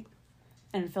 teary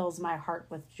and fills my heart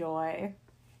with joy.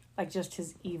 Like, just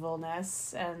his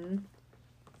evilness, and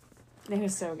it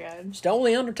was so good. Stole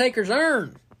the Undertaker's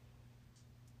urn.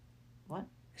 What?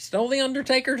 Stole the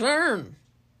Undertaker's urn.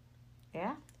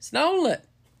 Yeah? Stole it.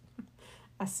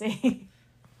 I see.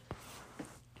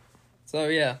 So,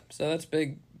 yeah. So, that's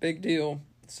big deal.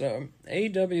 So,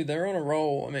 AEW, they're on a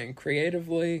roll. I mean,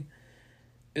 creatively,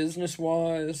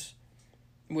 business-wise,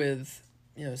 with,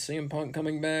 CM Punk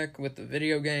coming back, with the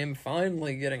video game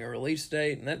finally getting a release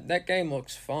date. And that game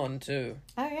looks fun, too.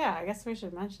 Oh, yeah. I guess we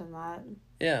should mention that.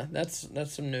 Yeah, that's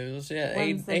some news. Yeah,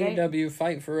 AEW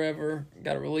Fight Forever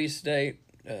got a release date.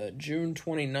 June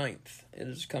 29th. It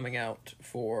is coming out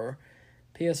for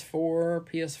PS4,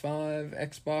 PS5,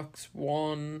 Xbox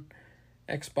One,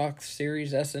 Xbox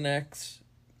Series S and X,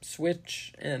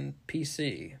 Switch, and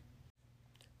PC.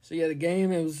 So yeah, the game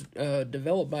was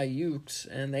developed by Ukes,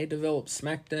 and they developed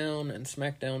SmackDown and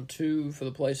SmackDown 2 for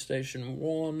the PlayStation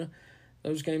 1.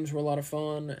 Those games were a lot of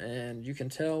fun, and you can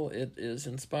tell it is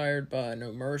inspired by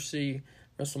No Mercy,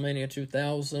 WrestleMania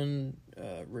 2000,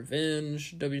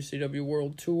 Revenge, WCW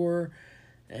World Tour,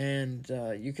 and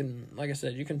you can, like I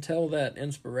said, you can tell that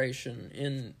inspiration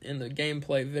in the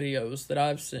gameplay videos that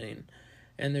I've seen.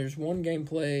 And there's one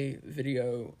gameplay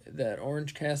video that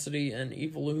Orange Cassidy and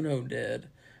Evil Uno did.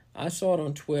 I saw it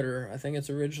on Twitter. I think it's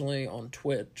originally on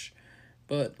Twitch.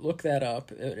 But look that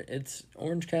up. It's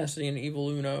Orange Cassidy and Evil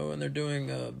Uno, and they're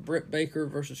doing a Britt Baker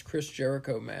versus Chris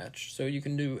Jericho match. So you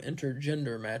can do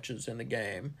intergender matches in the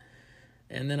game.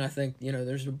 And then I think,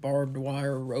 there's a barbed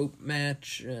wire rope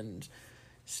match and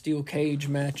steel cage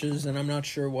matches, and I'm not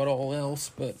sure what all else,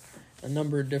 but a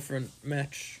number of different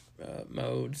match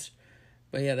modes.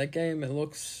 But yeah, that game, it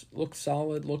looks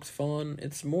solid, looks fun.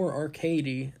 It's more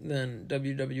arcadey than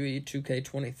WWE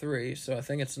 2K23, so I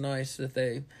think it's nice that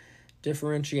they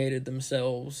differentiated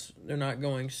themselves. They're not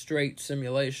going straight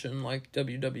simulation like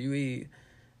WWE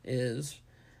is,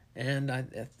 and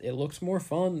it looks more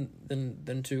fun than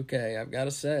 2K, I've got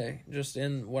to say. Just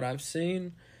in what I've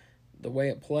seen, the way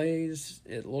it plays,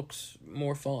 it looks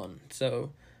more fun.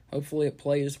 So hopefully it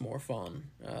plays more fun.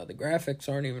 The graphics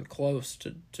aren't even close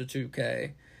to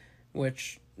 2K,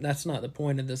 which that's not the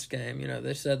point of this game.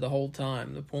 They said the whole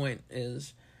time the point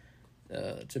is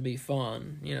to be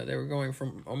fun. They were going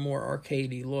from a more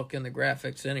arcadey look in the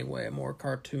graphics anyway, a more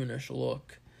cartoonish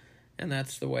look. And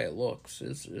that's the way it looks,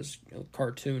 is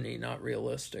cartoony, not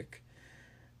realistic.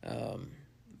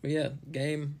 But yeah,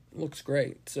 game looks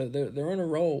great. So they're on a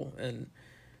roll, and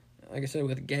like I said,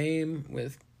 with game,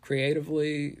 with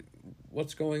creatively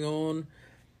what's going on,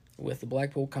 with the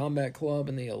Blackpool Combat Club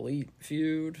and the Elite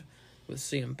feud, with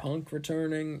CM Punk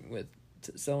returning, with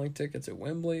selling tickets at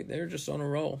Wembley, they're just on a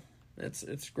roll.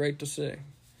 It's great to see.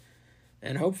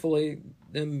 And hopefully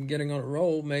them getting on a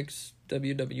roll makes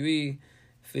WWE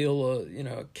feel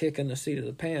a kick in the seat of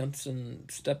the pants and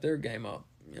step their game up.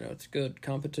 It's good.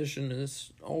 Competition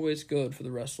is always good for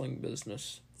the wrestling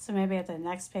business. So maybe at the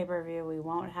next pay-per-view we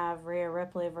won't have Rhea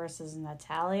Ripley versus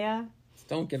Natalya.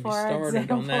 Don't get me started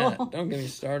on that. Don't get me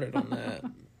started on that.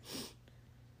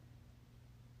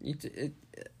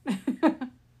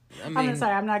 I'm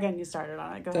sorry, I'm not getting you started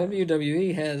on it. Go ahead.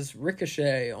 WWE has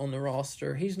Ricochet on the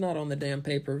roster. He's not on the damn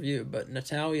pay-per-view, but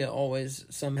Natalya always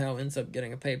somehow ends up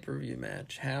getting a pay-per-view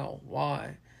match. How?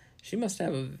 Why? She must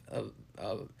have a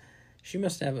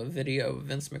video of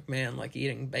Vince McMahon like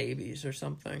eating babies or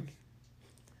something.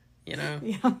 Yeah,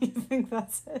 you think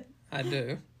that's it? I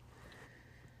do.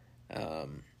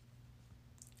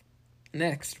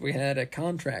 Next, we had a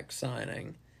contract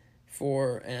signing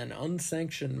for an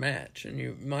unsanctioned match. And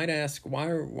you might ask, why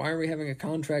are we having a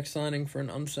contract signing for an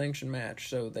unsanctioned match?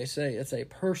 So they say it's a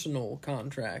personal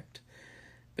contract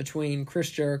between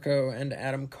Chris Jericho and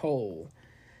Adam Cole.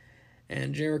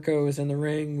 And Jericho is in the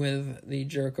ring with the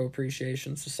Jericho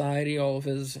Appreciation Society, all of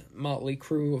his motley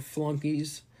crew of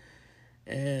flunkies.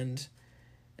 And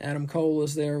Adam Cole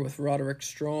is there with Roderick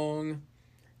Strong.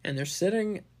 And they're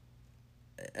sitting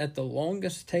at the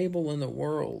longest table in the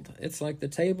world. It's like the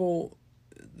table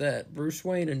that Bruce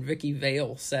Wayne and Vicky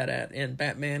Vale sat at in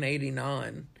Batman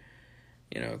 89.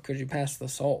 Could you pass the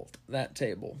salt? That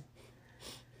table.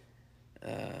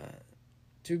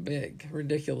 Too big.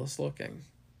 Ridiculous looking.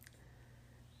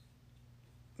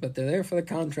 But they're there for the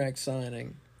contract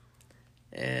signing.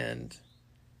 And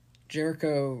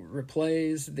Jericho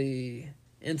replays the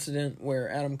incident where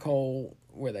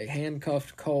they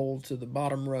handcuffed Cole to the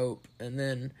bottom rope, and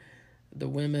then the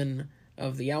women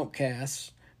of the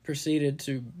Outcasts proceeded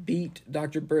to beat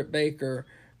Dr. Britt Baker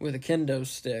with a kendo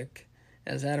stick,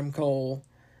 as Adam Cole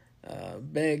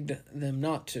begged them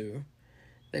not to.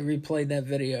 They replayed that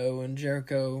video, and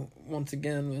Jericho once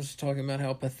again was talking about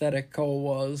how pathetic Cole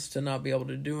was to not be able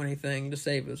to do anything to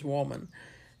save his woman.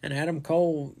 And Adam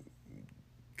Cole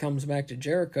comes back to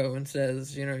Jericho and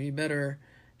says, you better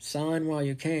sign while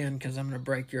you can, because I'm going to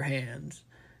break your hands.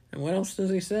 And what else does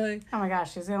he say? Oh my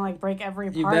gosh, he's going to break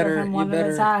every part of him one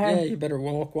at a time. Yeah, you better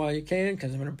walk while you can,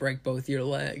 because I'm going to break both your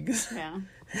legs. Yeah.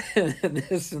 And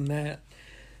this and that.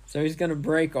 So he's going to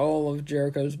break all of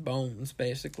Jericho's bones,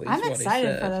 basically. I'm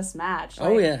excited for this match.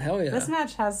 Oh, yeah, hell yeah. This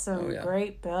match has some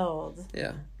great build.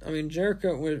 Yeah. I mean,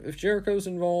 if Jericho's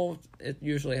involved, it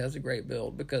usually has a great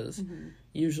build, because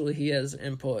usually he has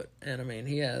input. And, I mean,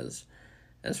 he has,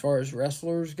 as far as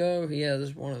wrestlers go, he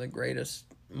has one of the greatest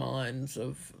minds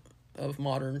of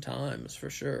modern times, for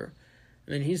sure.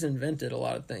 I mean, he's invented a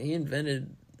lot of things. He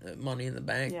invented Money in the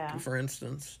Bank, for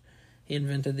instance. He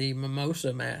invented the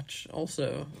mimosa match,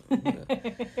 also.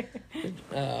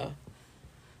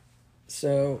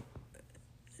 So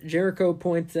Jericho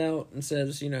points out and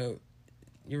says, you're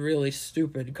really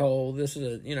stupid, Cole. This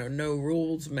is a, no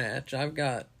rules match. I've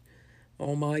got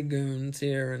all my goons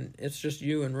here, and it's just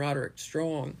you and Roderick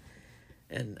Strong.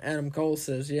 And Adam Cole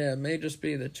says, yeah, it may just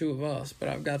be the two of us, but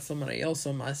I've got somebody else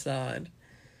on my side.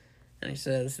 And he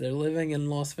says they're living in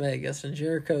Las Vegas, and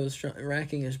Jericho's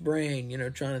racking his brain,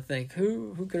 trying to think,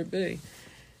 who could it be?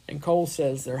 And Cole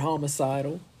says they're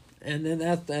homicidal. And then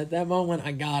at that moment,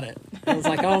 I got it. I was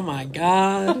like, oh my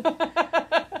God.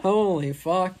 Holy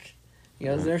fuck. He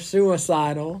goes, they're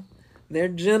suicidal. They're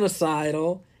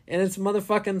genocidal. And it's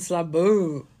motherfucking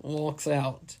Sabu walks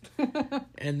out.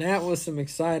 And that was some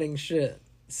exciting shit.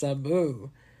 Sabu,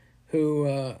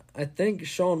 who I think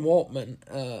Sean Waltman,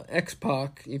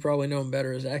 X-Pac, you probably know him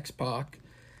better as X-Pac,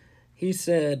 he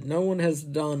said no one has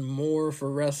done more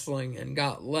for wrestling and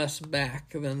got less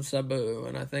back than Sabu,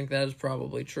 and I think that is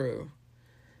probably true.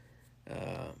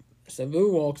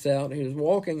 Sabu walks out. He was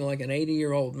walking like an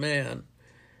 80-year-old man,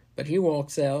 but he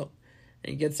walks out,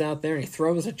 and he gets out there, and he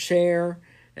throws a chair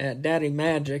at Daddy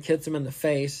Magic, hits him in the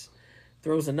face,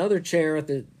 throws another chair at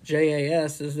the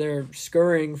JAS as they're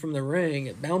scurrying from the ring.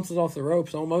 It bounces off the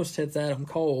ropes, almost hits Adam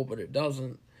Cole, but it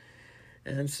doesn't.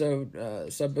 And so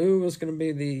Sabu was going to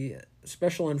be the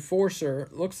special enforcer,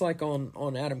 looks like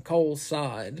on Adam Cole's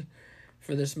side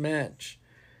for this match.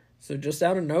 So just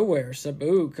out of nowhere,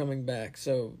 Sabu coming back.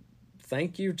 So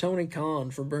thank you, Tony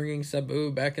Khan, for bringing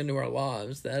Sabu back into our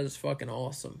lives. That is fucking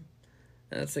awesome.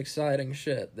 That's exciting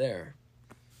shit there.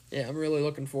 Yeah, I'm really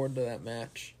looking forward to that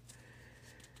match.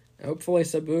 Hopefully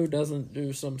Sabu doesn't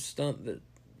do some stunt that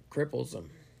cripples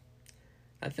him.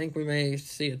 I think we may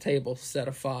see a table set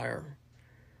afire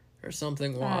or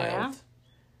something wild. Yeah?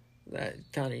 That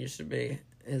kind of used to be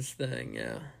his thing,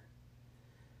 yeah.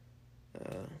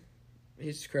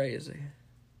 He's crazy.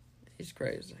 He's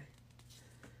crazy.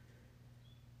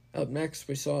 Up next,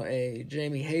 we saw a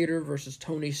Jamie Hayter versus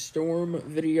Toni Storm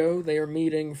video. They are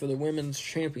meeting for the Women's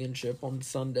Championship on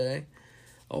Sunday.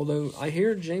 Although I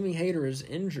hear Jamie Hayter is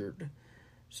injured,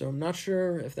 so I'm not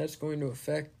sure if that's going to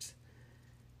affect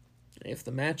if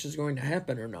the match is going to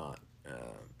happen or not.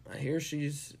 I hear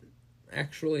she's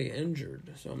actually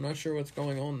injured, so I'm not sure what's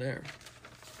going on there.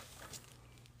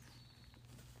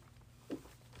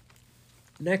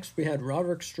 Next, we had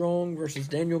Roderick Strong versus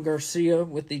Daniel Garcia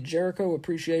with the Jericho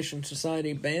Appreciation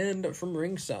Society band from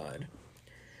ringside.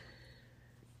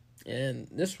 And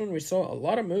this one we saw a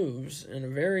lot of moves in a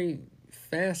very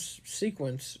fast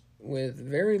sequence with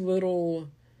very little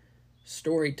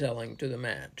storytelling to the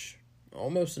match.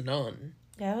 Almost none.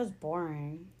 Yeah, it was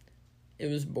boring. It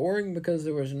was boring because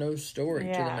there was no story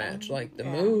to the match. Like, the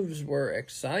moves were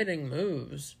exciting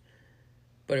moves,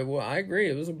 but I agree,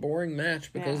 it was a boring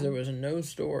match because there was no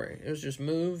story. It was just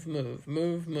move, move,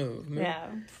 move, move, move. Yeah.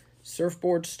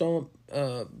 Surfboard stomp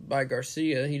by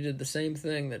Garcia. He did the same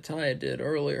thing that Taya did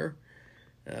earlier.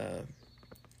 At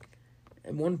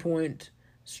one point,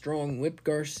 Strong whipped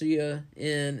Garcia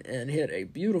in and hit a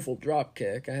beautiful drop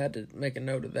kick. I had to make a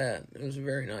note of that. It was a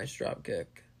very nice drop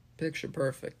kick. Picture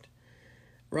perfect.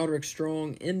 Roderick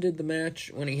Strong ended the match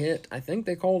when he hit, I think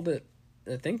they called the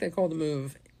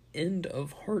move End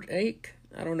of Heartache.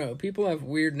 I don't know. People have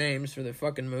weird names for their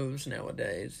fucking moves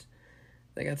nowadays.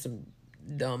 They got some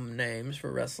dumb names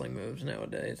for wrestling moves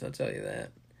nowadays, I'll tell you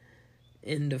that.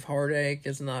 End of Heartache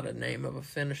is not a name of a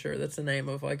finisher. That's the name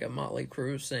of like a Motley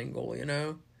Crue single, you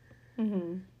know?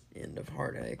 Mm-hmm. End of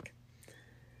Heartache.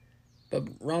 But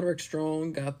Roderick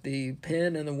Strong got the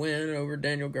pin and the win over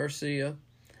Daniel Garcia.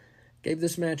 Gave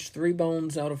this match 3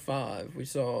 bones out of 5. We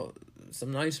saw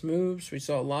some nice moves. We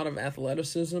saw a lot of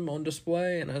athleticism on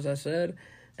display. And as I said,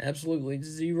 Absolutely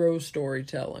zero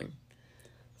storytelling.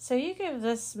 So you gave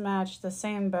this match the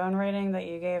same bone rating that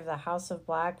you gave the House of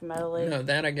Black Metal League? No,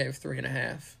 that I gave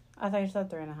 3.5. I thought you said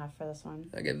 3.5 for this one.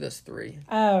 I gave this 3.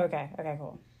 Oh, okay. Okay,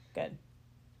 cool. Good.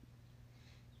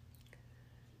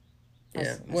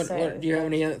 Yeah. What do you have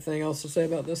anything else to say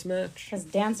about this match? Because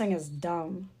dancing is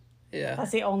dumb. Yeah.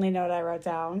 That's the only note I wrote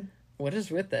down. What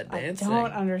is with that dancing? I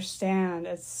don't understand.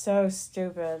 It's so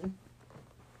stupid.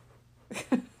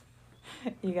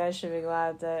 You guys should be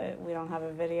glad that we don't have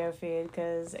a video feed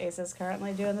because Asa's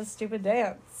currently doing this stupid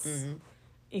dance. Mm-hmm.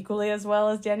 Equally as well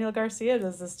as Daniel Garcia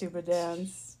does the stupid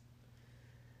dance.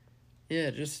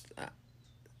 Yeah, just...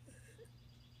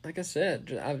 like I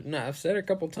said, I've said it a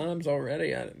couple times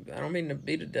already. I don't mean to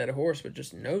beat a dead horse, but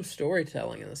just no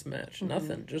storytelling in this match. Mm-hmm.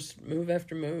 Nothing. Just move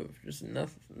after move. Just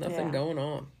nothing going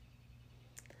on.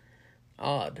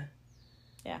 Odd.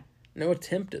 Yeah. No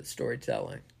attempt at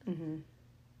storytelling. Mm-hmm.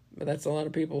 But that's a lot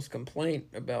of people's complaint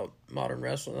about modern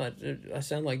wrestling. I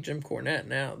sound like Jim Cornette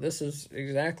now. This is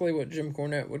exactly what Jim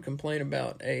Cornette would complain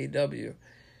about AEW.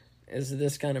 Is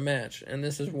this kind of match. And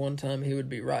this is one time he would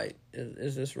be right.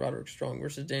 Is this Roderick Strong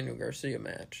versus Daniel Garcia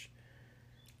match?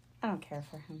 I don't care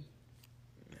for him.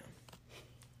 No.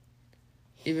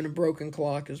 Even a broken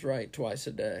clock is right twice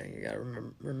a day. You gotta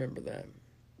remember that.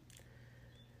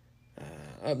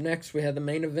 Up next, we had the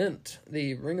main event,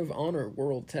 the Ring of Honor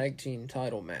World Tag Team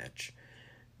title match.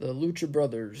 The Lucha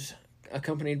Brothers,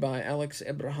 accompanied by Alex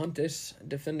Abrahantes,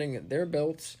 defending their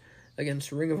belts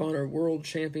against Ring of Honor World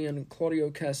Champion Claudio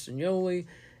Castagnoli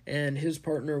and his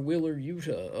partner Wheeler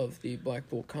Yuta of the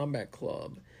Blackpool Combat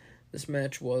Club. This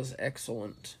match was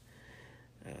excellent.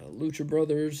 Lucha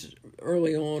Brothers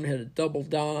early on had a double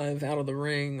dive out of the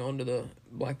ring onto the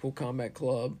Blackpool Combat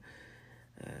Club.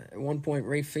 At one point,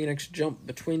 Rey Fenix jumped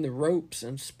between the ropes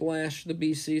and splashed the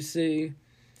BCC.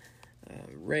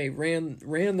 Rey ran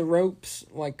the ropes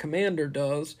like Commander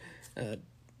does,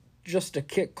 just to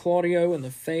kick Claudio in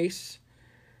the face.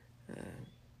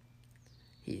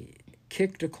 He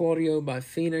kicked a Claudio by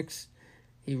Fenix.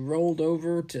 He rolled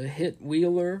over to hit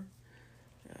Wheeler.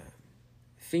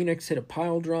 Fenix hit a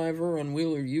pile driver on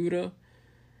Wheeler Yuta.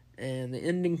 And the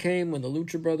ending came when the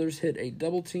Lucha Brothers hit a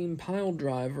double-team pile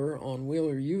driver on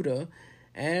Wheeler Yuta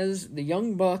as the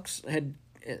Young Bucks had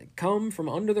come from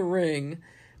under the ring,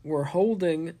 were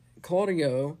holding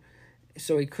Claudio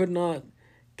so he could not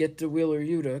get to Wheeler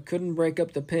Yuta, couldn't break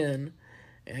up the pin,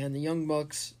 and the and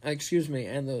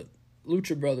the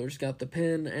Lucha Brothers got the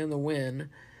pin and the win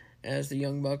as the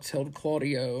Young Bucks held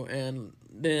Claudio and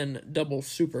then double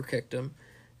super kicked him.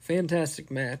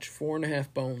 Fantastic match,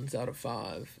 4.5 bones out of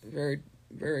 5. Very,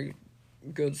 very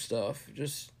good stuff.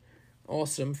 Just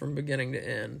awesome from beginning to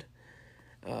end.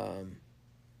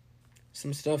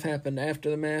 Some stuff happened after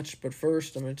the match, but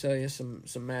first I'm going to tell you some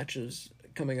matches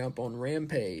coming up on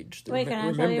Rampage. Wait, can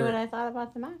I tell you what I thought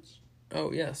about the match?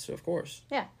 Oh, yes, of course.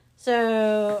 Yeah.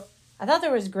 So, I thought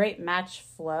there was great match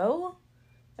flow.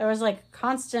 There was,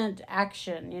 constant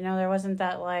action. There wasn't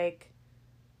that,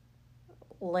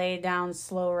 lay down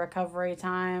slow recovery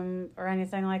time or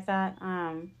anything like that.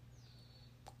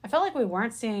 I felt like we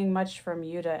weren't seeing much from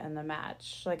Yuta in the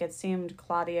match. It seemed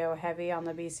Claudio heavy on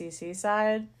the BCC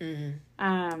side. Mm-hmm.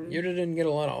 Yuta didn't get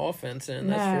a lot of offense in,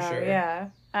 that's for sure.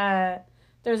 Yeah.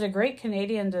 There's a great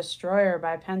Canadian destroyer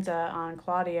by Penta on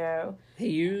Claudio. He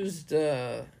used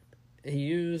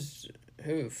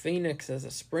Phoenix as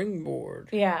a springboard.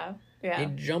 Yeah. He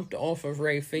jumped off of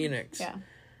Rey Fenix. Yeah.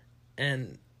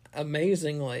 And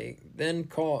amazingly then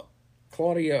caught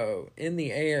Claudio in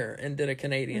the air and did a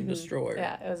Canadian destroyer.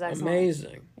 Yeah, it was excellent.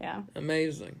 Amazing. Yeah.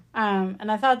 Amazing. And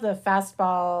I thought the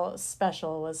fastball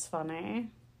special was funny.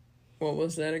 What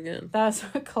was that again? That's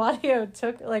what Claudio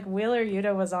took. Wheeler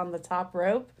Yuta was on the top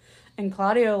rope, and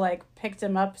Claudio, picked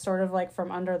him up sort of,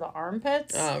 from under the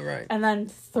armpits. Oh, right. And then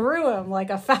threw him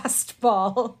like a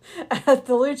fastball at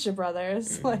the Lucha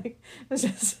Brothers. Mm-hmm. It was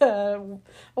just a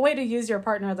way to use your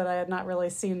partner that I had not really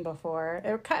seen before.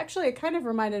 It kind of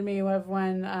reminded me of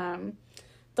when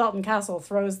Dalton Castle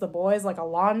throws the boys like a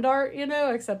lawn dart,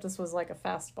 except this was like a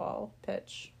fastball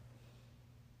pitch.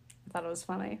 I thought it was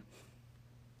funny.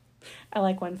 I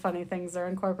like when funny things are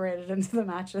incorporated into the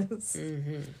matches.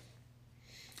 Mm-hmm.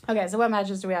 Okay, so what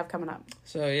matches do we have coming up?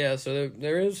 So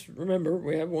there is, remember,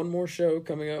 we have one more show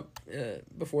coming up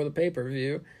before the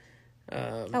pay-per-view.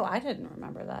 I didn't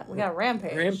remember that. We got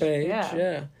Rampage.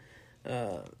 Yeah.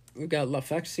 We've got La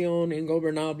Facción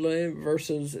Ingobernable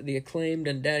versus The Acclaimed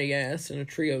and Daddy Ass in a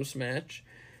trios match.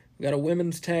 We got a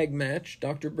women's tag match.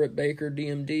 Dr. Britt Baker,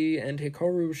 DMD, and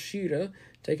Hikaru Shida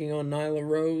taking on Nyla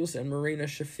Rose and Marina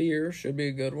Shafir. Should be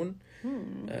a good one.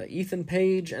 Ethan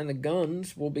Page and the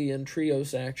Guns will be in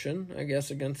trios action, I guess,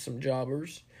 against some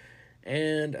jobbers.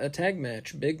 And a tag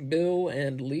match, Big Bill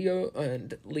and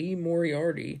Lee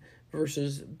Moriarty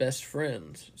versus Best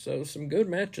Friends. So some good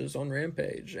matches on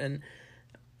Rampage. And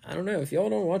I don't know, if y'all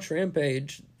don't watch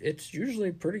Rampage, it's usually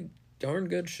a pretty darn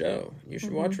good show. You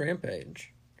should watch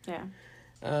Rampage.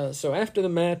 Yeah. So after the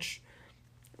match,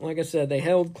 like I said, they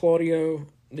held Claudio,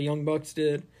 the Young Bucks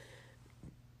did.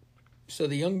 So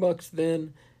the Young Bucks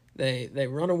then, they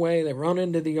run away, they run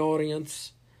into the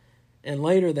audience, and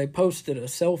later they posted a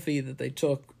selfie that they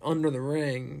took under the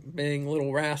ring, being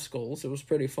little rascals. It was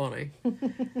pretty funny.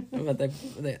 But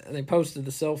they posted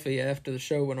the selfie after the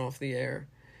show went off the air.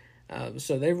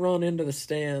 So they run into the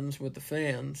stands with the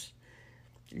fans.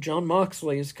 John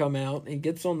Moxley has come out. He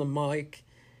gets on the mic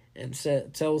and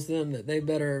tells them that they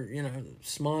better,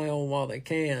 smile while they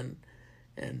can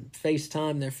and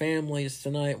FaceTime their families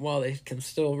tonight while they can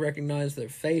still recognize their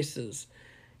faces,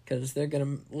 because they're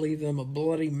going to leave them a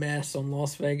bloody mess on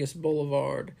Las Vegas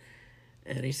Boulevard.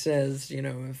 And he says,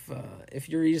 if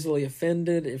you're easily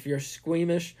offended, if you're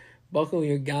squeamish, buckle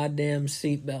your goddamn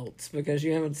seatbelts, because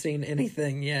you haven't seen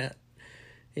anything yet.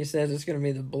 He says it's going to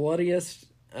be the bloodiest,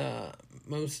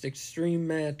 most extreme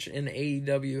match in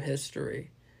AEW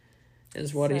history,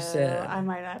 is what he said. I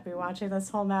might not be watching this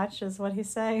whole match, is what he's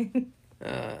saying.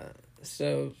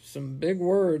 So some big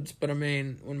words, but I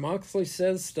mean, when Moxley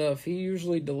says stuff, he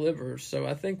usually delivers. So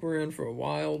I think we're in for a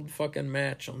wild fucking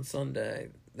match on Sunday.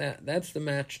 That's the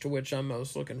match to which I'm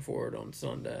most looking forward on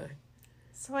Sunday.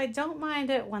 So I don't mind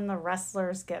it when the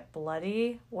wrestlers get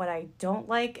bloody. What I don't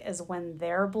like is when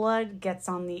their blood gets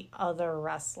on the other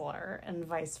wrestler and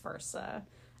vice versa.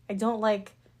 I don't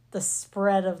like the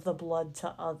spread of the blood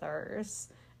to others.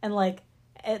 And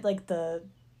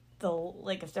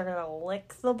if they're gonna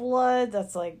lick the blood,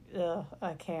 that's like, ugh,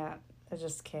 I can't. I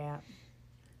just can't.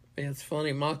 Yeah, it's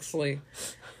funny. Moxley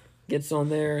gets on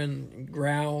there and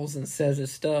growls and says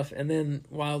his stuff, and then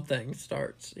Wild Thing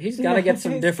starts. He's got to get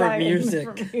some different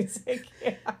music.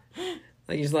 Yeah.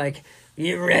 He's like,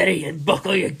 "Get ready and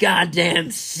buckle your goddamn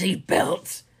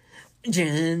seatbelts."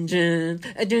 Jun, jun,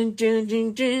 jun, jun,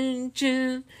 jun, jun, jun,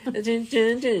 jun,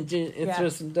 jun, jun, jun. It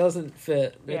just doesn't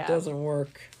fit. It doesn't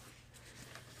work.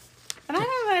 And I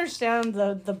don't understand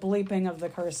the bleeping of the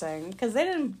cursing, because they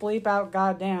didn't bleep out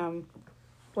goddamn,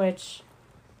 which,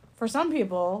 for some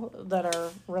people that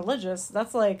are religious,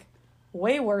 that's like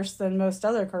way worse than most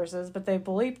other curses, but they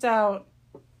bleeped out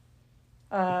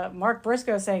Mark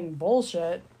Briscoe saying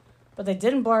bullshit, but they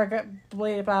didn't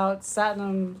bleep out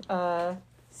Satnam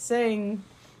saying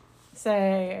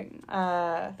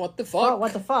what the fuck?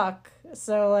 What the fuck?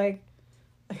 So, like,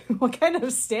 what kind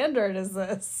of standard is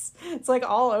this? It's like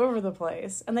all over the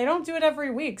place. And they don't do it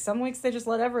every week. Some weeks they just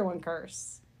let everyone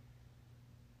curse.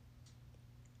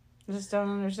 I just don't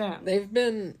understand. They've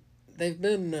been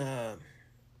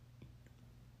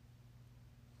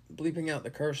bleeping out the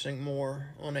cursing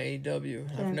more on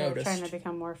AEW. I've noticed. Trying to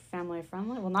become more family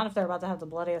friendly. Well, not if they're about to have the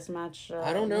bloodiest match.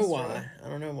 I don't know why.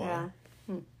 Yeah.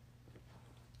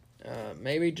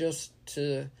 Maybe just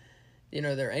to,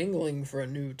 they're angling for a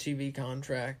new TV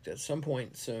contract at some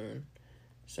point soon.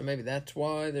 So maybe that's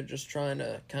why they're just trying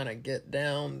to kind of get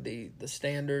down the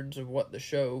standards of what the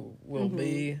show will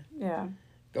be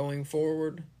going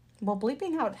forward. Well,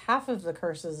 bleeping out half of the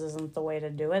curses isn't the way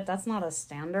to do it. That's not a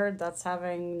standard. That's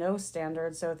having no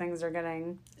standard, so things are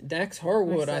getting... Dax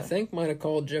Harwood, I think, might have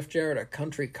called Jeff Jarrett a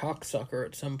country cocksucker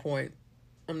at some point.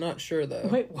 I'm not sure, though.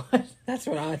 Wait, what? That's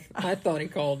what I thought he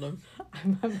called him.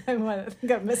 I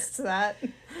think I missed that.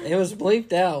 It was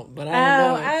bleeped out, but I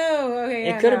don't know. Oh, okay.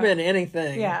 It could have been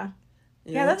anything. Yeah.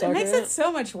 You know it makes it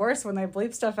so much worse when they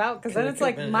bleep stuff out, because then it's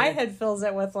like my head fills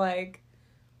it with, like...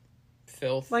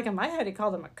 filth. Like, in my head, he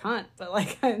called him a cunt, but,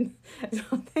 like, I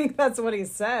don't think that's what he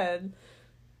said.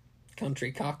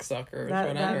 Country cocksucker is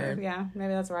what I heard. Yeah,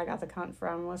 maybe that's where I got the cunt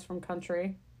from, was from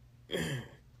country.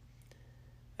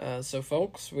 So,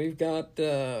 folks, we've got,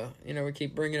 we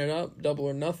keep bringing it up, Double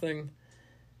or Nothing,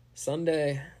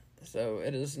 Sunday. So,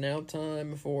 it is now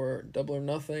time for Double or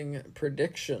Nothing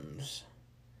predictions.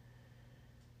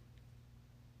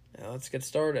 Now, let's get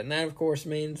started. And that, of course,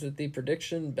 means that the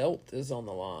prediction belt is on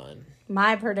the line.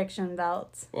 My prediction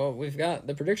belt. Well, we've got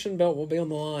the prediction belt will be on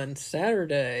the line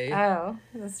Saturday. Oh,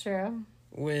 that's true.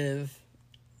 With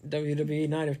WWE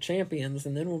Night of Champions,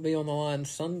 and then we'll be on the line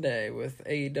Sunday with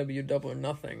AEW Double or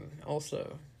Nothing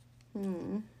also.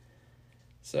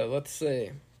 So let's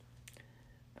see.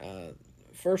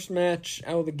 first match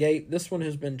out of the gate. This one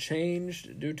has been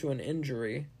changed due to an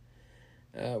injury.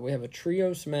 We have a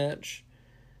trios match.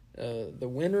 The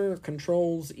winner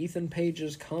controls Ethan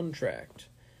Page's contract.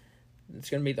 It's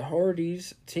going to be the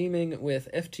Hardys teaming with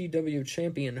FTW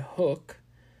champion Hook.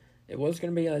 It was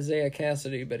going to be Isaiah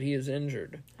Cassidy, but he is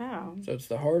injured. Oh. So it's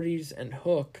the Hardys and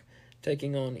Hook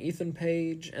taking on Ethan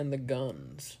Page and the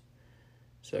Guns.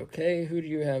 So, Kay, who do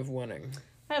you have winning?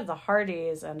 I have the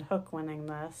Hardys and Hook winning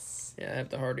this. Yeah, I have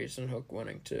the Hardys and Hook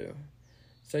winning, too.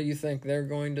 So you think they're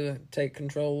going to take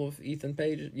control of Ethan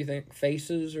Page? You think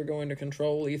faces are going to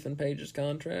control Ethan Page's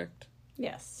contract?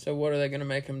 Yes. So what are they going to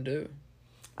make him do?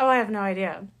 Oh, I have no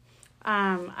idea.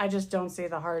 I just don't see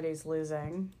the Hardys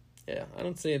losing. Yeah, I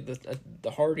don't see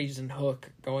the Hardys and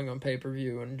Hook going on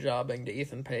pay-per-view and jobbing to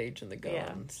Ethan Page and the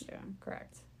Guns. Yeah,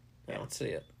 correct. I don't see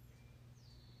it.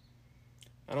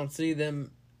 I don't see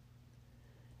them...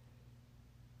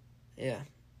 Yeah.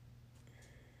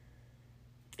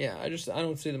 Yeah, I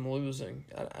don't see them losing.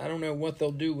 I don't know what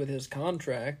they'll do with his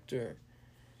contract or,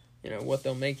 what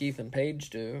they'll make Ethan Page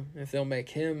do. If they'll make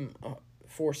him,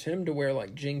 force him to wear,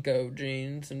 like, Jinko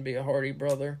jeans and be a Hardy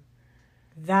brother.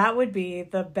 That would be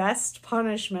the best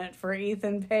punishment for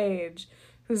Ethan Page,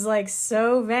 who's, like,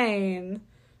 so vain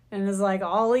and is, like,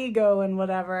 all ego and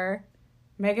whatever.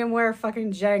 Make him wear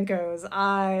fucking Jankos.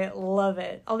 I love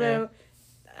it. Although... Yeah.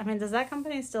 I mean, does that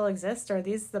company still exist? Are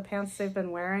these the pants they've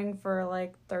been wearing for,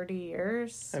 like, 30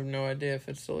 years? I have no idea if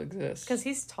it still exists. Because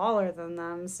he's taller than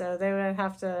them, so they would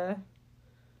have to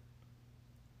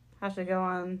go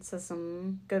on to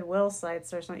some Goodwill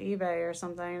sites or some eBay or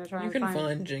something to try and find... You can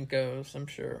find Jinkos, I'm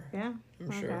sure. Yeah?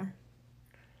 I'm sure.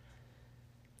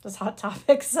 Does Hot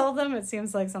Topic sell them? It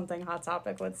seems like something Hot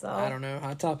Topic would sell. I don't know.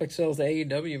 Hot Topic sells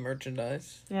AEW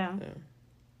merchandise. Yeah.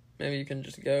 Maybe you can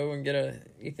just go and get a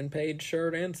Ethan Page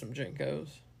shirt and some Jinkos.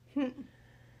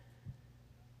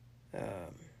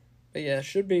 But yeah,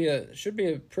 should be a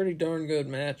pretty darn good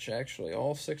match, actually.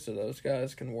 All 6 of those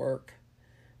guys can work.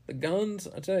 The Guns,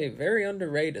 I tell you, very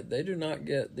underrated. They do not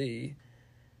get the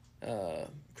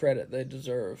credit they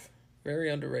deserve.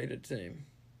 Very underrated team.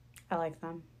 I like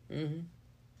them. Mm-hmm.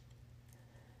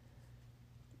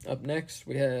 Up next,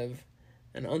 we have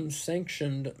an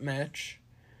unsanctioned match.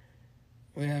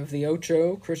 We have the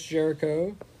Ocho, Chris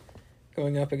Jericho,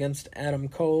 going up against Adam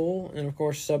Cole, and of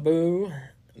course Sabu,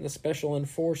 the special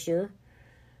enforcer,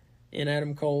 in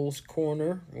Adam Cole's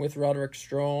corner with Roderick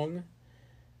Strong.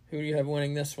 Who do you have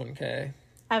winning this one, Kay?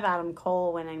 I have Adam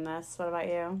Cole winning this. What about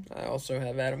you? I also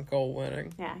have Adam Cole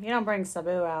winning. Yeah, you don't bring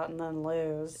Sabu out and then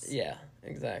lose. Yeah,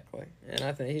 exactly. And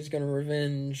I think he's going to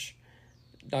revenge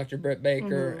Dr. Britt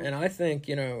Baker, and I think,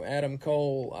 Adam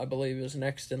Cole, I believe, is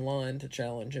next in line to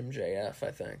challenge MJF,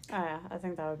 I think. Oh, yeah, I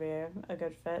think that would be a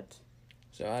good fit.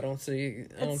 So I don't see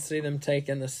them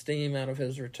taking the steam out of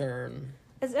his return.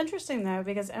 It's interesting, though,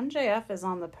 because MJF is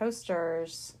on the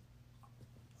posters,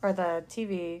 or the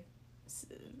TV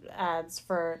ads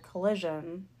for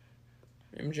Collision.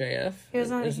 MJF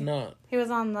is not. He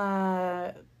was on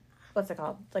the, what's it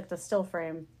called? Like the still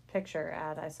frame picture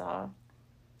ad I saw.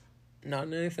 Not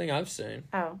in anything I've seen.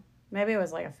 Oh. Maybe it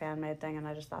was like a fan-made thing and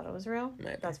I just thought it was real.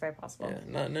 Maybe. That's very possible. Yeah,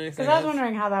 not in anything. Because I was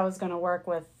wondering how that was going to work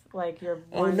with, like, your...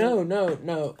 Oh,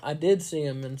 no. I did see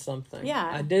him in something. Yeah.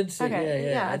 I did see...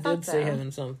 Okay. Yeah. I did see him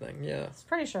in something, yeah. I was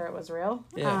pretty sure it was real.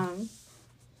 Yeah.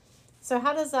 So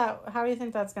how do you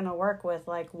think that's going to work with,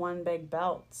 like, one big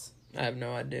belt? I have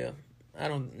no idea.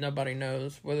 Nobody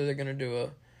knows whether they're going to do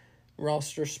a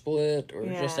roster split or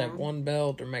just have one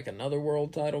belt or make another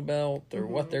world title belt or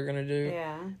what they're going to do.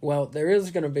 Yeah. Well, there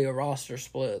is going to be a roster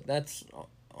split. That's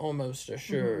almost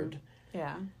assured.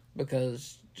 Yeah.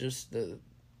 Because just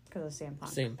Because of CM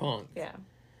Punk. CM Punk. Yeah.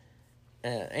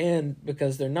 And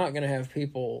because they're not going to have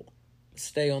people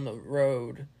stay on the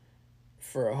road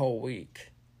for a whole week.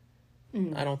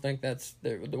 I don't think that's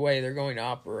the way they're going to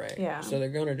operate. Yeah. So they're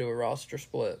going to do a roster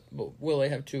split. But will they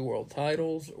have 2 world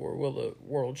titles, or will the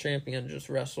world champion just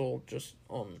wrestle just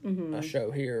on a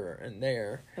show here and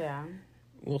there? Yeah.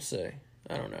 We'll see.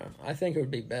 I don't know. I think it would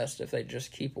be best if they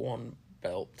just keep one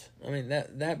belt. I mean,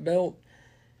 that belt,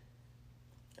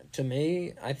 to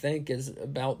me, I think is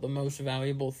about the most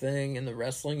valuable thing in the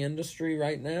wrestling industry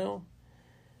right now.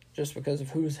 Just because of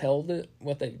who's held it,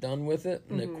 what they've done with it,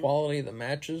 and the quality of the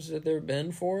matches that there have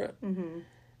been for it. Mm-hmm.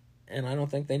 And I don't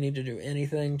think they need to do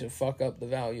anything to fuck up the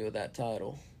value of that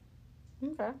title.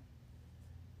 Okay.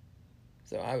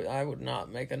 So I would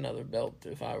not make another belt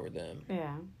if I were them.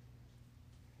 Yeah.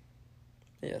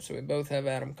 Yeah, so we both have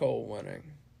Adam Cole winning.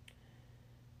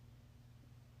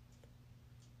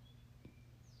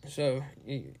 So,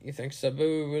 you think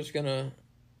Sabu was going to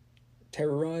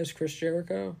terrorize Chris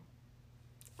Jericho?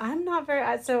 I'm not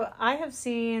very... So I have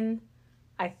seen,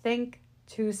 I think,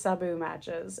 2 Sabu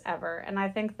matches ever. And I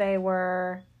think they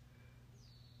were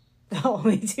the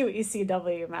only 2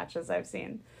 ECW matches I've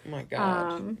seen. Oh my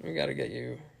God. We got to get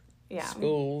you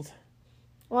schooled.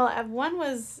 Well, one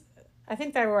was... I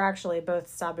think they were actually both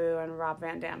Sabu and Rob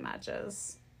Van Dam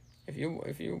matches. If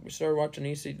you started watching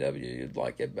ECW, you'd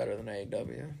like it better than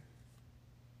AEW.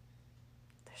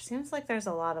 There seems like there's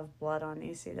a lot of blood on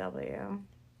ECW.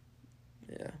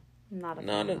 Yeah. Not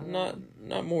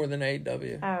more than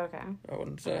AEW. Oh, okay. I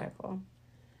wouldn't say. Okay, cool.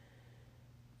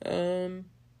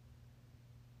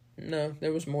 No,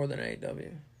 there was more than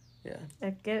AEW. Yeah.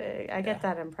 I get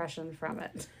that impression from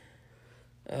it.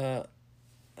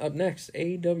 Up next,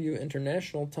 AEW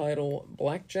International Title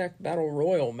Blackjack Battle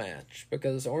Royal match,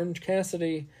 because Orange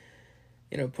Cassidy,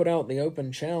 put out the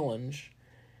open challenge,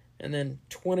 and then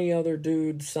 20 other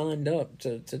dudes signed up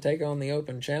to take on the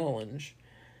open challenge.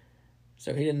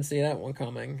 So he didn't see that one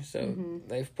coming. So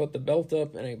they've put the belt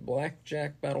up in a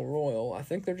Blackjack Battle Royal. I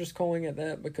think they're just calling it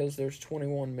that because there's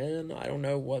 21 men. I don't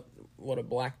know what a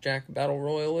Blackjack Battle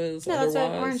Royal is. No,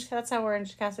 that's how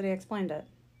Orange Cassidy explained it.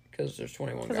 Because there's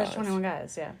 21 guys. Because there's 21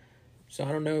 guys, yeah. So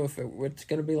I don't know if it's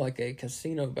going to be like a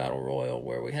casino battle royal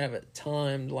where we have it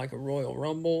timed like a Royal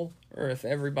Rumble, or if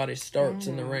everybody starts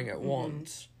in the ring at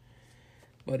once.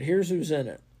 But here's who's in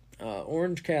it.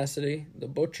 Orange Cassidy, The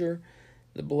Butcher,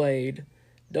 The Blade,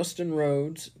 Dustin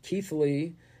Rhodes, Keith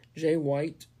Lee, Jay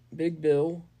White, Big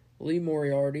Bill, Lee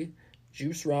Moriarty,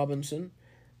 Juice Robinson,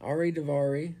 Ari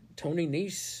Daivari, Tony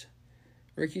Nese,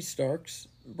 Ricky Starks,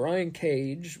 Brian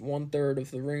Cage, 1/3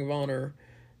 of the Ring of Honor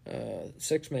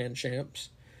 6-man champs,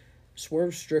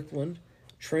 Swerve Strickland,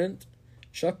 Trent,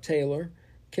 Chuck Taylor,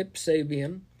 Kip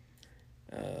Sabian,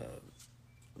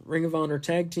 Ring of Honor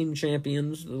Tag Team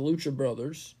Champions, the Lucha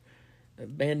Brothers,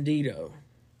 Bandito,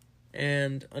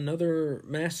 and another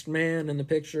masked man in the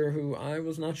picture who I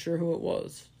was not sure who it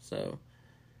was. So,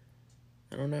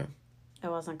 I don't know. It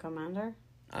wasn't Commander?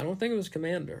 I don't think it was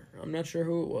Commander. I'm not sure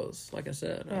who it was. Like I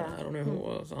said, yeah. I don't know who it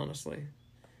was, honestly.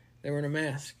 They were in a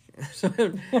mask. So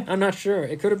I'm not sure.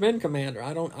 It could have been Commander.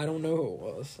 I don't know who it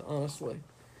was, honestly.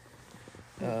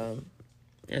 And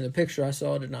the picture I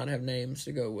saw did not have names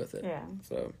to go with it. Yeah.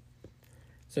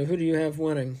 So who do you have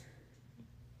winning?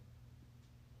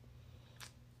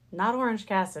 Not Orange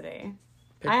Cassidy.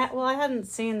 I hadn't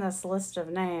seen this list of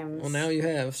names. Well, now you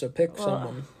have, so pick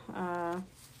someone.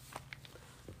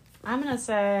 I'm going to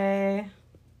say...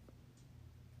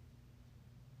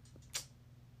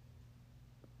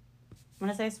 I'm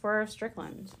going to say Swerve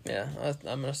Strickland. Yeah,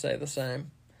 I'm going to say the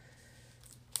same.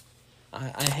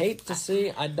 I hate to see...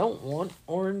 I don't want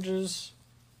Orange's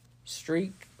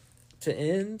streak to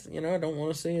end. I don't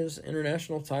want to see his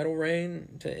international title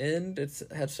reign to end. It's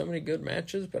had so many good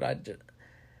matches, but I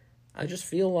just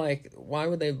feel like, why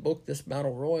would they book this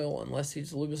Battle Royal unless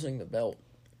he's losing the belt?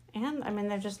 And,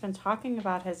 they've just been talking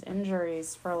about his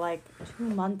injuries for, 2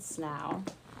 months now.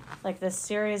 This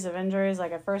series of injuries.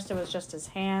 At first it was just his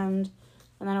hand,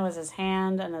 and then it was his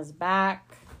hand and his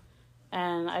back.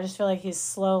 And I just feel like he's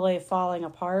slowly falling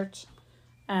apart.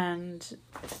 And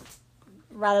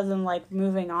rather than,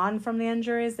 moving on from the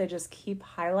injuries, they just keep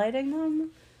highlighting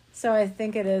them. So I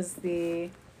think it is the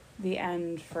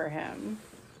end for him.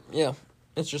 Yeah,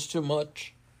 it's just too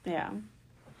much. Yeah.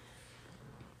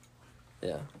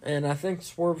 Yeah, and I think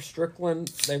Swerve Strickland,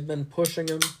 they've been pushing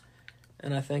him,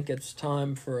 and I think it's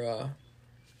time for a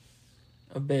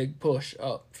big push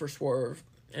up for Swerve.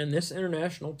 And this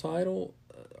international title,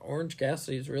 Orange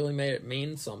Cassidy's really made it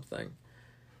mean something.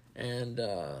 And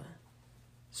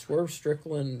Swerve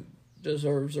Strickland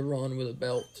deserves a run with a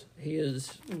belt. He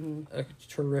is a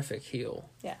terrific heel.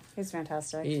 Yeah, he's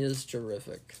fantastic. He is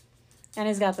terrific. And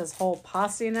he's got this whole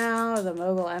posse now, the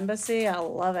Mogul Embassy. I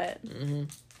love it. Mm-hmm.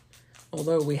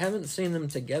 Although we haven't seen them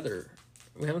together.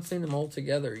 We haven't seen them all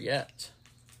together yet.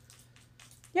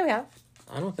 Yeah, we have.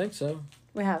 I don't think so.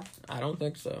 We have. I don't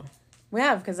think so. We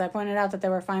have, because I pointed out that they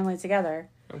were finally together.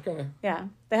 Okay. Yeah.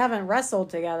 They haven't wrestled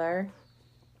together,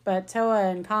 but Toa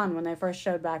and Khan, when they first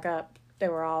showed back up, they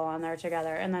were all on there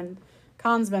together. And then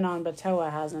Khan's been on, but Toa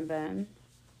hasn't been.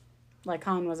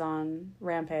 Khan was on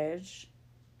Rampage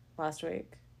last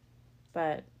week,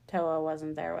 but Toa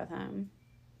wasn't there with him.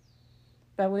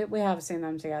 But we have seen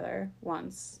them together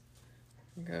once.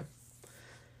 Okay.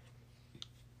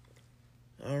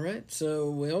 All right, so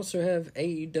we also have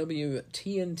AEW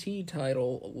TNT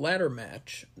title ladder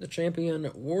match. The champion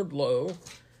Wardlow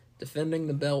defending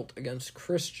the belt against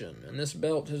Christian. And this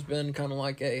belt has been kind of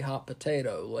like a hot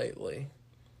potato lately.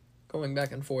 Going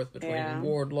back and forth between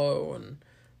Wardlow and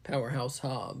Powerhouse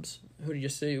Hobbs. Who do you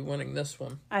see winning this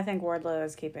one? I think Wardlow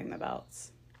is keeping the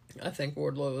belts. I think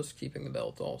Wardlow is keeping the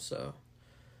belt also.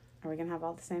 Are we going to have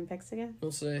all the same picks again?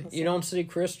 We'll see. You don't see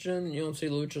Christian, you don't see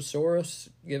Luchasaurus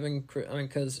giving...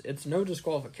 because it's no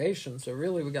disqualification, so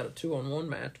really we got a 2-on-1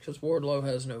 match because Wardlow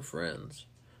has no friends.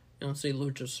 You don't see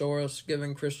Luchasaurus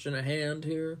giving Christian a hand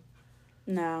here?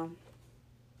 No.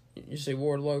 You see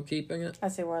Wardlow keeping it? I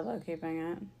see Wardlow keeping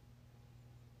it.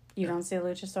 You don't see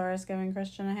Luchasaurus giving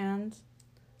Christian a hand?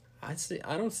 I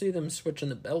don't see them switching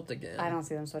the belt again. I don't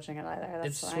see them switching it either.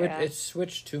 It's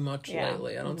switched too much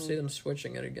lately. I don't see them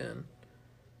switching it again.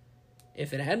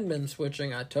 If it hadn't been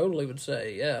switching, I totally would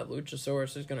say, yeah,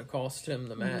 Luchasaurus is going to cost him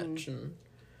the match,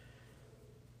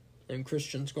 and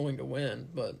Christian's going to win.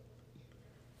 But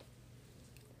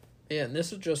yeah, and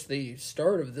this is just the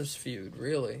start of this feud,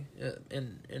 really.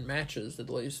 In matches,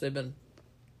 at least they've been,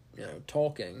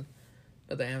 talking.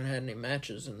 But they haven't had any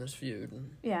matches in this feud.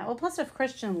 Yeah, well, plus if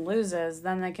Christian loses,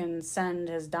 then they can send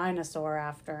his dinosaur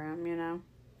after him,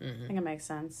 I think it makes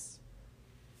sense.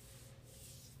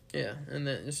 Yeah, and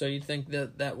then so you think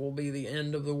that will be the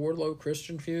end of the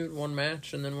Wardlow-Christian feud, one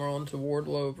match, and then we're on to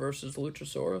Wardlow versus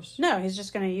Luchasaurus? No, he's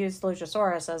just going to use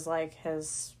Luchasaurus as,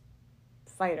 his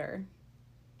fighter.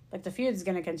 The feud's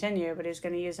going to continue, but he's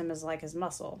going to use him as, his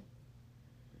muscle.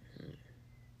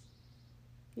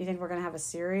 You think we're going to have a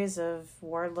series of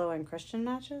Wardlow and Christian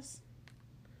matches?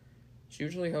 It's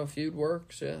usually how a feud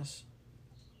works, yes.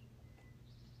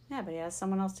 Yeah, but he has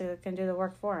someone else who can do the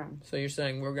work for him. So you're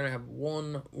saying we're going to have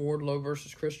one Wardlow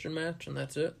versus Christian match, and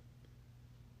that's it?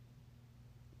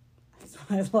 That's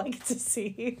what I'd like to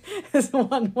see, is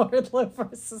one Wardlow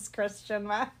versus Christian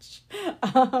match.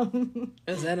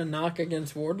 Is that a knock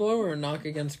against Wardlow or a knock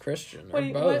against Christian? Or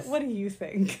both? What do you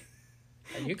think?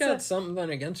 You got something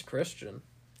against Christian.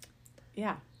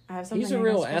 Yeah, I have something. He's a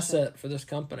real asset for this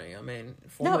company. I mean,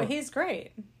 no, he's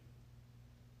great.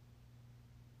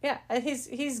 Yeah,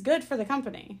 he's good for the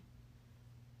company.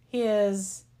 He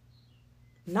is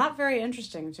not very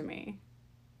interesting to me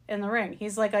in the ring.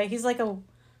 He's a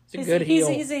good heel.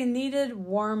 He's a needed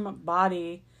warm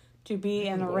body to be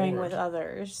in the ring with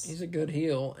others. He's a good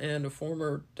heel and a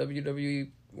former WWE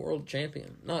World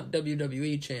Champion, not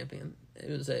WWE Champion. It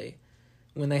was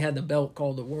when they had the belt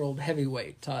called the World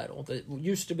Heavyweight title. That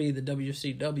used to be the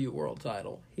WCW World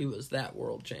title. He was that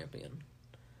World Champion,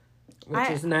 which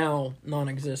is now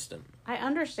non-existent. I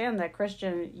understand that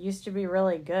Christian used to be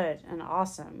really good and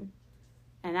awesome,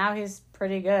 and now he's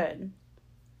pretty good,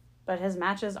 but his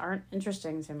matches aren't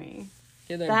interesting to me.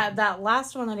 Yeah, that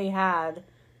last one that he had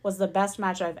was the best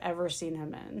match I've ever seen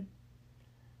him in.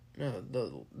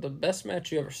 No, the best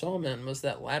match you ever saw him in was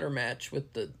that ladder match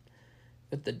with the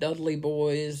Dudley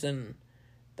Boys and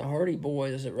the Hardy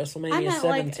Boys at WrestleMania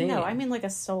 17. I mean a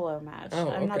solo match.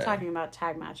 I'm not talking about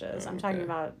tag matches. I'm talking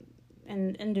about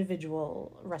an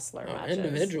individual wrestler matches.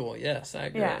 Individual, yes, I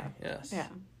agree. Yeah. Yes. Yeah.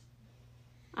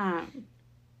 All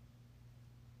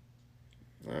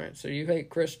right, so you hate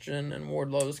Christian and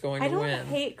Wardlow's going to win. I don't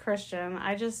hate Christian.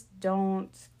 I just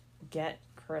don't get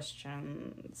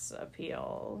Christian's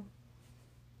appeal.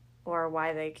 Or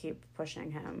why they keep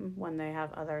pushing him when they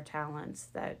have other talents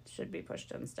that should be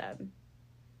pushed instead.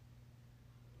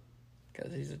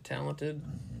 Because he's a talented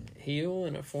heel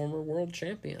and a former world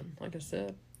champion, like I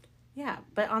said. Yeah,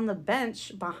 but on the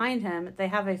bench behind him, they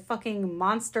have a fucking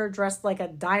monster dressed like a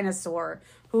dinosaur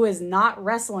who is not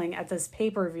wrestling at this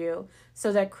pay-per-view.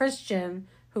 So that Christian,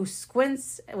 who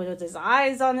squints with his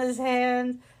eyes on his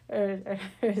hand, or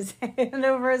his hand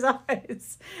over his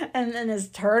eyes, and then his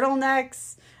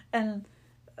turtlenecks... And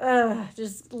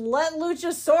just let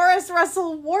Luchasaurus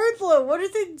wrestle Wardlow. What are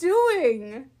they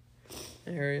doing? I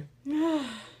hear you.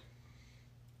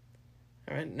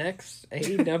 All right, next,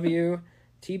 AEW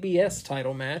TBS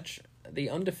title match. The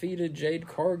undefeated Jade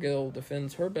Cargill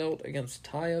defends her belt against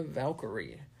Taya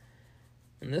Valkyrie.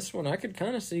 And this one I could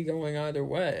kind of see going either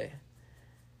way.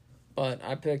 But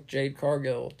I picked Jade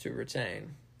Cargill to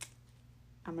retain.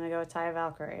 I'm going to go with Taya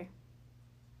Valkyrie.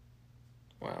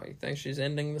 Wow, you think she's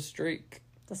ending the streak?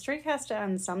 The streak has to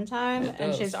end sometime,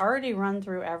 and she's already run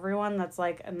through everyone that's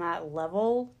in that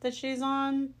level that she's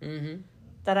on. Mm-hmm.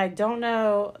 That I don't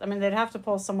know. I mean, they'd have to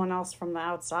pull someone else from the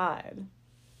outside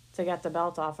to get the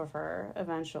belt off of her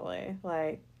eventually.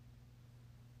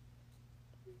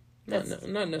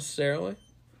 Not necessarily.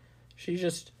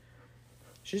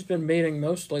 She's been beating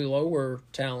mostly lower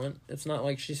talent. It's not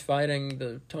like she's fighting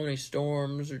the Toni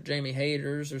Storms or Jamie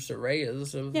Hayters or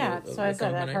Sarayas of the I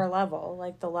said at her level,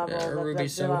 the level or Ruby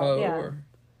Soho. Yeah.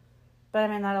 But I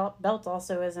mean, that belt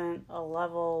also isn't a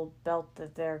level belt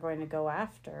that they're going to go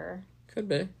after. Could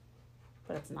be,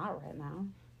 but it's not right now.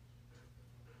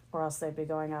 Or else they'd be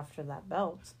going after that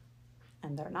belt,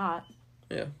 and they're not.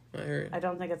 Yeah, I hear you. I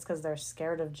don't think it's because they're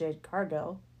scared of Jade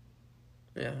Cargill.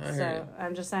 Yeah, I hear you. So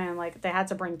I'm just saying, like, they had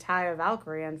to bring Taya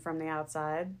Valkyrie in from the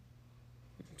outside.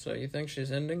 So you think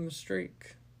she's ending the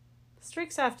streak?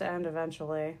 Streaks have to end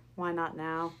eventually. Why not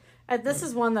now? This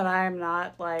is one that I am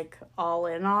not, like, all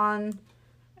in on.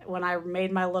 When I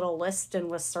made my little list and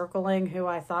was circling who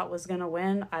I thought was going to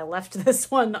win, I left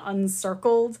this one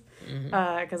uncircled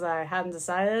because I hadn't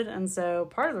decided. And so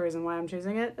part of the reason why I'm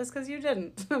choosing it is because you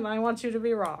didn't. And I want you to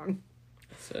be wrong.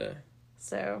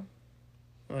 So.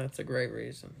 Well, that's a great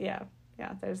reason. Yeah,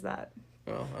 there's that.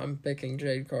 Well, I'm picking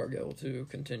Jade Cargill to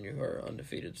continue her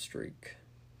undefeated streak.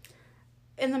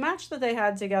 In the match that they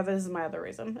had together, this is my other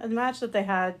reason. In the match that they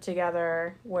had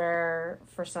together where,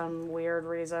 for some weird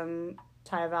reason,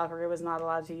 Taya Valkyrie was not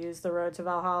allowed to use the Road to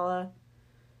Valhalla,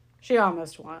 she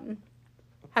almost won.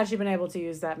 Had she been able to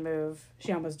use that move,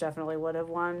 she almost definitely would have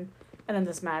won. And in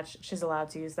this match, she's allowed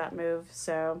to use that move,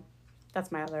 so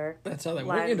that's my other... That's how they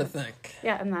want you to think.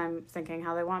 Yeah, and I'm thinking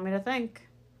how they want me to think.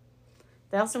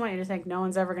 They also want you to think no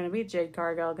one's ever going to beat Jade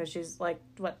Cargill because she's like,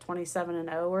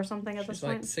 27-0 or something at this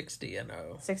point? She's like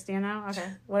 60-0. 60-0?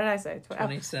 Okay. What did I say?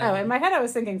 27. Oh, in my head I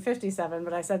was thinking 57,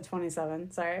 but I said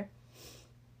 27. Sorry.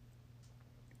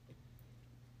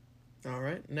 All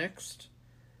right, next.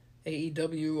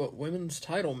 AEW women's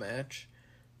title match.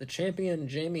 The champion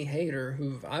Jamie Hayter,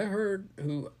 who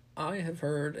I have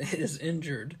heard is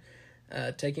injured,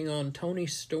 taking on Toni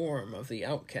Storm of the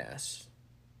Outcasts.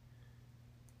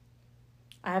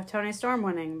 I have Toni Storm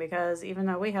winning because even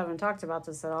though we haven't talked about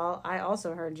this at all, I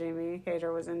also heard Jamie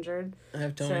Hayter was injured. I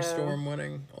have Toni Storm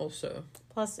winning also.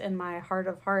 Plus, in my heart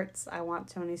of hearts, I want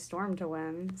Toni Storm to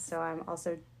win. So I'm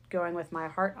also going with my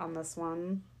heart on this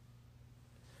one.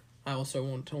 I also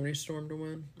want Toni Storm to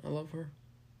win. I love her.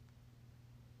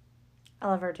 I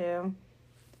love her too.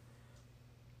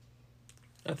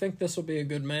 I think this will be a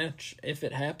good match. If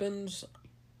it happens,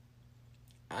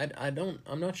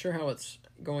 I'm not sure how it's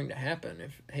going to happen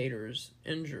if Hayter's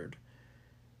injured.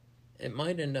 It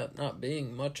might end up not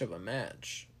being much of a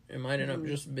match. It might end up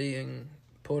just being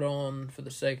put on for the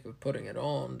sake of putting it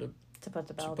on to put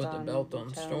the belt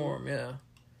on Storm, yeah.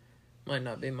 Might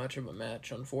not be much of a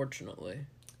match, unfortunately.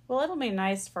 Well, it'll be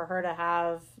nice for her to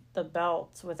have the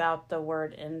belt without the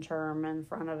word interim in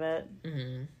front of it.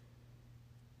 Mm-hmm.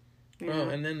 Yeah. Well,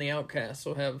 and then the Outcasts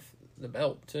will have the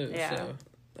belt too, so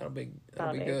that'll be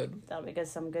good. That'll be good,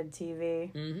 some good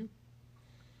TV. Mm-hmm.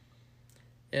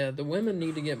 Yeah, the women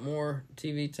need to get more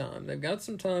TV time. They've got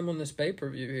some time on this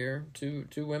pay-per-view here, two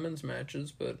women's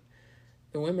matches, but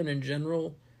the women in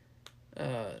general,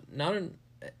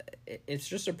 it's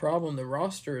just a problem. The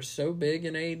roster is so big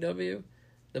in AEW.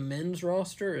 The men's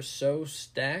roster is so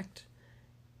stacked.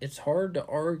 It's hard to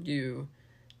argue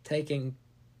taking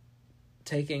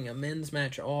a men's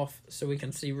match off so we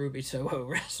can see Ruby Soho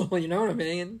wrestle. You know what I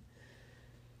mean?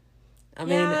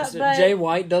 Jay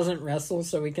White doesn't wrestle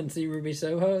so we can see Ruby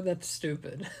Soho? That's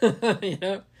stupid. You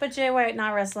know? But Jay White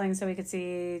not wrestling so we could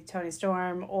see Toni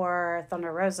Storm or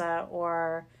Thunder Rosa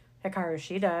or Hikaru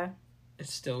Shida.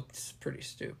 It's pretty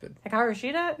stupid. Hikaru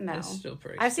Shida? No. It's still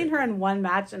pretty I've seen her in one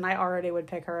match, and I already would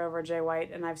pick her over Jay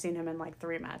White, and I've seen him in like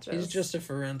 3 matches. He's just a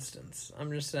for instance.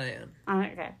 I'm just saying.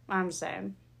 Okay, I'm just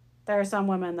saying. There are some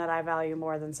women that I value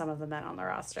more than some of the men on the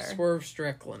roster. Swerve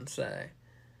Strickland, say.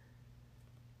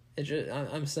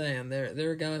 I'm saying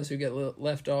there are guys who get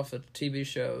left off of TV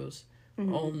shows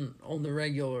on the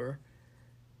regular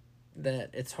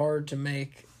that it's hard to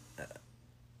make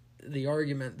the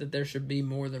argument that there should be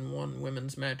more than one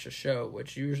women's match a show,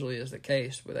 which usually is the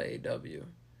case with AEW. You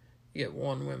get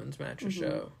one women's match a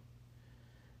show.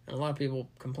 And a lot of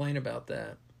people complain about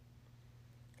that.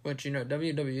 Which,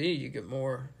 WWE, you get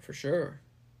more for sure.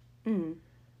 Mm-hmm.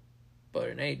 But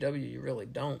in AEW, you really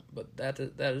don't. But that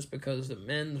is because the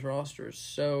men's roster is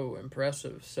so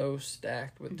impressive, so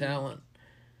stacked with talent,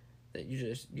 that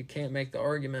you can't make the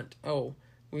argument, oh,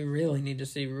 we really need to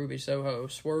see Ruby Soho.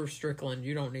 Swerve Strickland,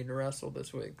 you don't need to wrestle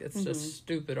this week. It's a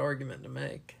stupid argument to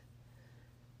make.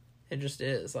 It just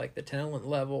is. Like, the talent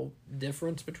level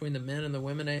difference between the men and the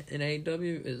women in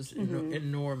AEW is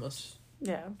enormous.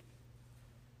 Yeah.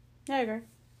 Yeah, I agree.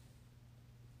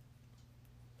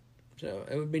 So,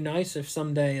 it would be nice if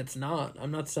someday it's not.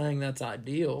 I'm not saying that's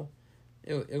ideal.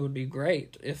 It would be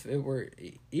great if it were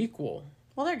equal.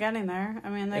 Well, they're getting there. I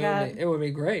mean, it would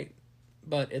be great,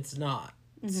 but it's not.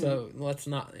 So let's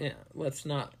not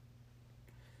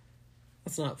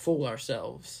fool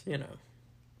ourselves,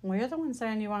 Well, you're the one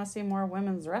saying you want to see more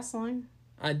women's wrestling.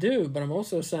 I do, but I'm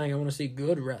also saying I want to see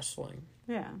good wrestling.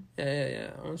 Yeah. Yeah.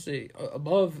 I want to see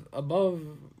above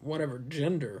whatever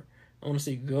gender. I want to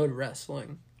see good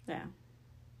wrestling. Yeah.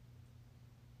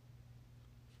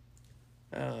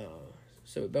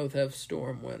 So we both have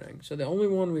Storm winning. So the only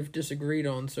one we've disagreed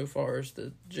on so far is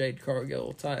the Jade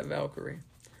Cargill, Taya Valkyrie.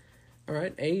 All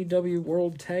right, AEW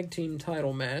World Tag Team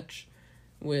title match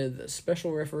with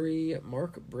special referee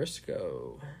Mark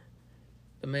Briscoe,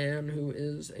 the man who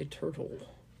is a turtle.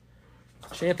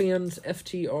 Champions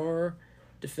FTR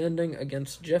defending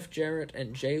against Jeff Jarrett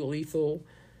and Jay Lethal,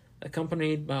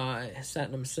 accompanied by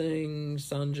Satnam Singh,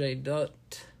 Sanjay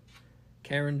Dutt,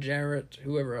 Karen Jarrett,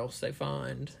 whoever else they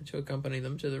find to accompany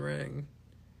them to the ring.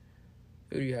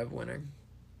 Who do you have winning?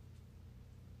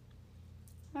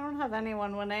 I don't have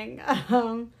anyone winning.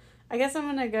 I guess I'm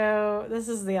going to go... This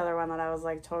is the other one that I was,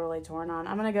 like, totally torn on.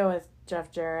 I'm going to go with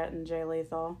Jeff Jarrett and Jay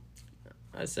Lethal.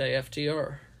 I say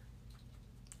FTR.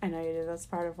 I know you do. That's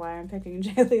part of why I'm picking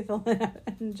Jay Lethal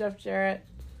and Jeff Jarrett.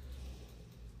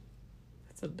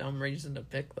 That's a dumb reason to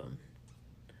pick them.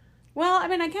 Well, I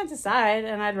mean, I can't decide,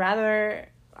 and I'd rather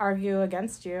argue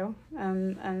against you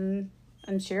and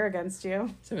cheer against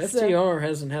you. So FTR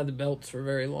hasn't had the belts for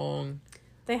very long.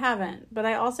 They haven't, but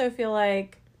I also feel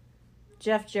like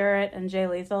Jeff Jarrett and Jay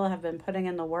Lethal have been putting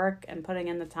in the work and putting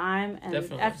in the time, and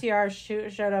Definitely. FTR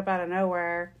showed up out of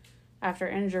nowhere after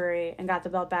injury and got the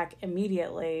belt back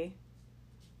immediately.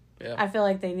 Yeah. I feel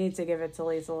like they need to give it to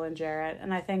Lethal and Jarrett,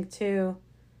 and I think too,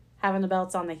 having the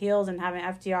belts on the heels and having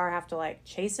FTR have to like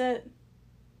chase it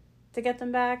to get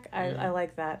them back, I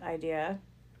like that idea.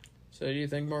 So do you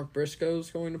think Mark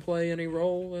Briscoe's going to play any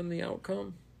role in the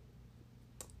outcome?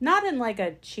 Not in like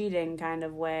a cheating kind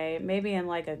of way, maybe in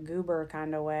like a goober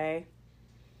kind of way.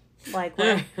 Like,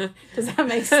 where, does that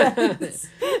make sense?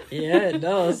 Yeah, it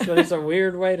does, but it's a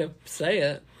weird way to say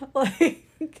it.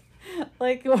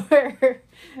 Like where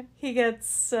he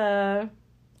gets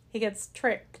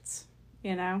tricked,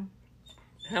 you know?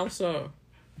 How so?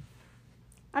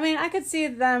 I mean, I could see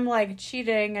them like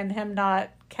cheating and him not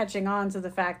catching on to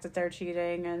the fact that they're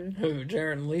cheating and Who,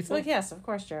 Jarrett and Lethal? like, yes, of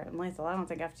course, Jarrett and Lethal. I don't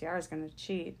think FTR is going to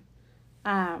cheat.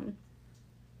 I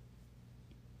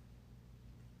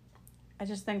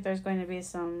just think there's going to be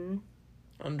some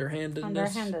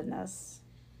underhandedness.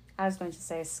 I was going to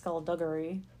say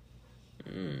skullduggery,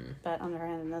 but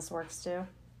underhandedness works too.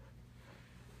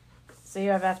 So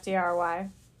you have FTR. Why?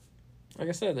 Like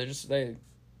I said,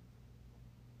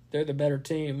 they're the better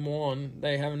team. One,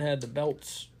 they haven't had the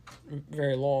belts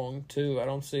very long. Two, I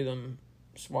don't see them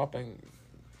swapping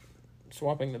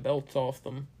the belts off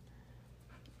them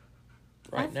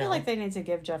right now. I feel like they need to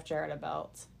give Jeff Jarrett a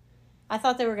belt. I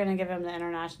thought they were going to give him the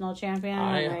international champion.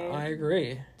 I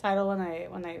agree. Title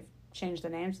when they changed the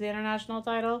name to the international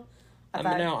title.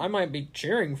 I might be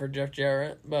cheering for Jeff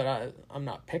Jarrett, but I'm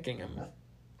not picking him.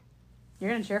 You're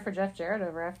going to cheer for Jeff Jarrett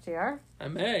over FTR? I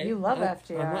may. You love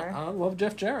FTR. I love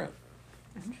Jeff Jarrett.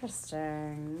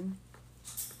 Interesting.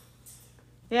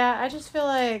 Yeah, I just feel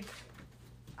like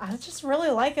I just really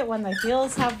like it when the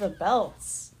heels have the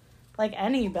belts. Like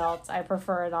any belts, I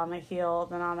prefer it on the heel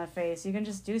than on the face. You can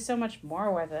just do so much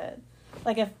more with it.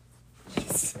 Like if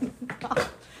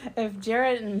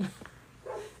Jarrett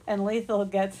and Lethal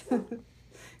get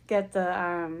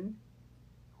the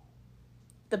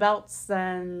belts,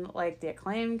 then like the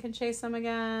Acclaim can chase them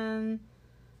again.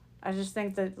 I just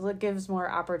think that it gives more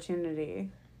opportunity.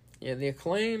 Yeah, the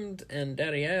Acclaimed and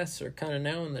Daddy Ass are kind of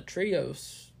now in the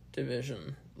trios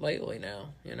division lately now,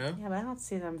 you know? Yeah, but I don't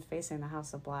see them facing the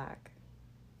House of Black.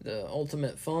 The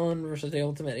Ultimate Fun versus the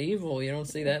Ultimate Evil, you don't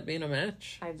see that being a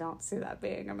match? I don't see that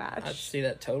being a match. I see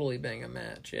that totally being a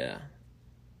match, yeah.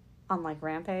 On like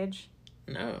Rampage?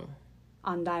 No.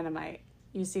 On Dynamite.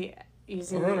 You see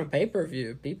Or on a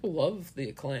pay-per-view. People love the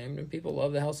Acclaimed and people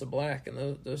love the House of Black,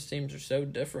 and those teams are so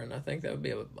different. I think that would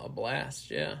be a blast,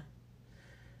 yeah.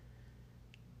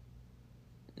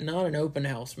 Not an open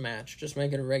house match. Just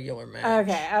make it a regular match.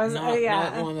 Okay,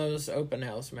 not one of those open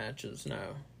house matches.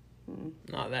 No,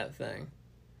 not that thing.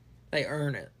 They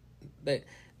earn it.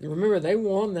 Remember they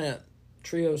won that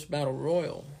trios battle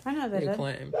royal. I know they did.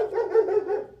 Acclaimed.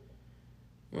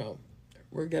 Well,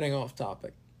 we're getting off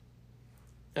topic.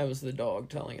 That was the dog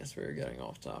telling us we were getting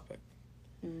off topic.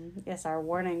 Yes, our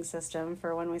warning system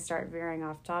for when we start veering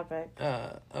off topic.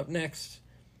 Up next.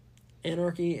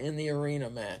 Anarchy in the Arena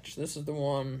match. This is the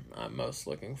one I'm most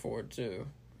looking forward to,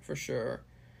 for sure.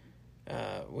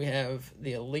 We have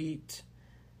the Elite,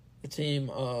 the team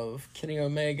of Kenny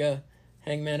Omega,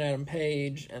 Hangman Adam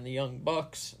Page, and the Young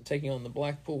Bucks, taking on the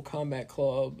Blackpool Combat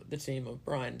Club, the team of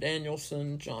Bryan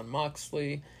Danielson, Jon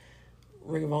Moxley,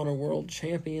 Ring of Honor World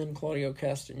Champion Claudio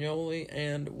Castagnoli,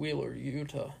 and Wheeler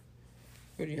Yuta.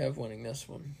 Who do you have winning this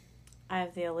one? I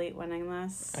have the Elite winning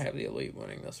this. I have the Elite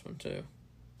winning this one, too.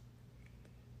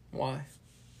 Why?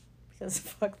 Because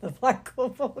fuck the Blackpool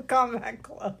Combat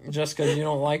Club. Just because you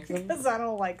don't like them? Because I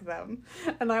don't like them.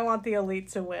 And I want the Elite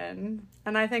to win.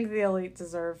 And I think the Elite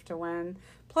deserve to win.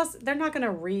 Plus, they're not going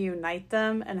to reunite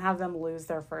them and have them lose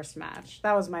their first match.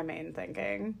 That was my main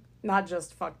thinking. Not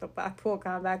just fuck the Blackpool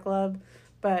Combat Club.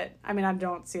 But, I mean, I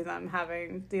don't see them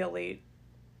having the Elite,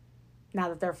 now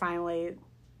that they're finally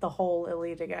the whole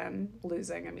Elite again,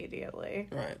 losing immediately.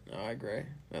 Right. No, I agree.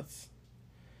 That's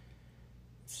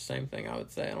the same thing I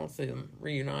would say. I don't see them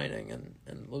reuniting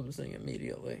and losing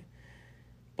immediately.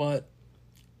 But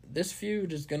this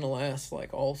feud is going to last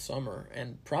like all summer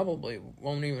and probably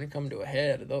won't even come to a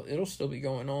head. It'll still be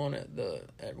going on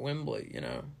at Wembley, you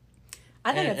know.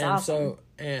 I think it's awesome.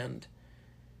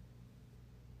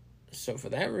 So for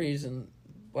that reason,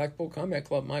 Blackpool Combat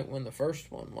Club might win the first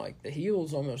one. Like, the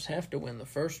heels almost have to win the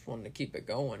first one to keep it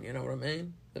going, you know what I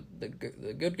mean? The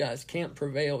good guys can't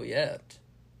prevail yet.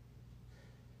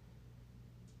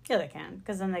 Yeah, they can,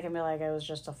 because then they can be like, it was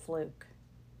just a fluke.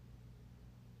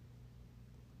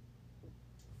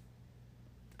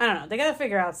 I don't know. They got to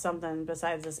figure out something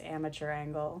besides this amateur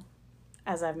angle,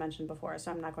 as I've mentioned before,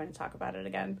 so I'm not going to talk about it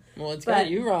again. Well, it's got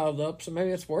you riled up, so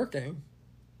maybe it's working.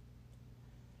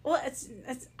 Well,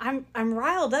 I'm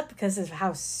riled up because of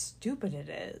how stupid it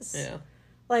is. Yeah.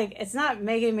 Like, it's not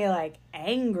making me, like,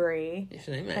 angry. You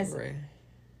seem angry.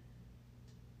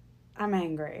 I'm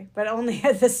angry, but only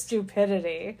at the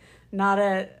stupidity, not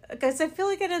at... Because I feel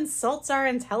like it insults our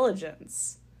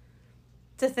intelligence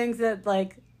to think that,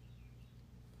 like...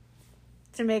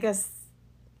 To make us...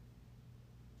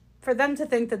 For them to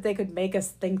think that they could make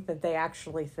us think that they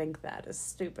actually think that is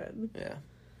stupid. Yeah.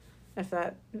 If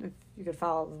you could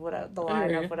follow the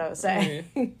line of what I was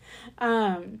saying.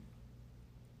 I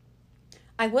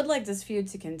would like this feud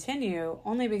to continue,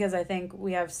 only because I think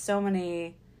we have so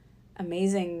many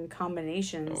amazing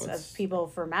combinations of people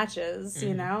for matches,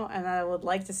 you know? And I would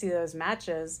like to see those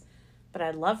matches, but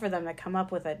I'd love for them to come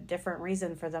up with a different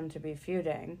reason for them to be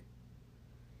feuding.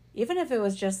 Even if it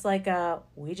was just like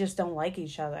we just don't like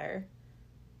each other.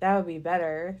 That would be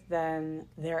better than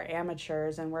they're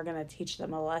amateurs and we're going to teach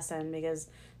them a lesson because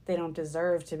they don't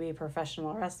deserve to be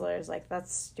professional wrestlers. Like,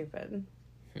 that's stupid.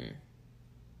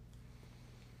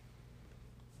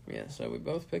 Yeah, so we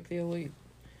both picked the Elite.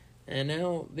 And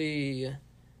now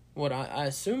what I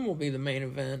assume will be the main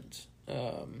event,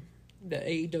 the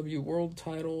AEW World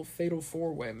Title Fatal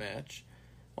 4-Way match.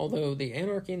 Although the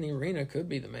Anarchy in the Arena could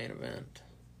be the main event.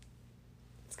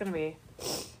 It's going to be...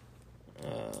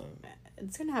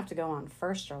 it's going to have to go on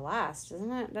first or last,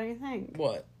 isn't it? Don't you think?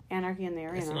 What? Anarchy in the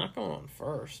Arena. It's not going on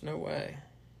first. No way.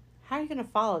 How are you going to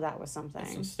follow that with something?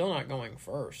 It's still not going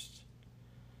first.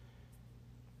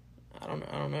 I don't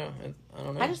know.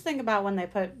 I just think about when they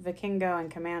put Vikingo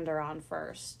and Commander on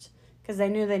first. Because they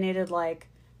knew they needed, like,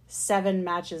 7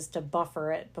 matches to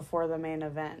buffer it before the main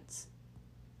event.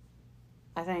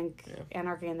 I think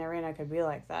Anarchy in the Arena could be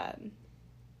like that.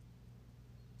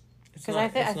 Because I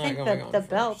think the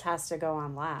belt has to go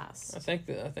on last. I think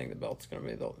the belt's going to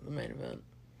be the main event.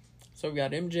 So we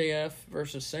got MJF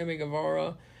versus Sammy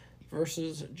Guevara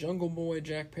versus Jungle Boy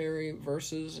Jack Perry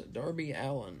versus Darby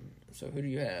Allin. So who do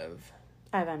you have?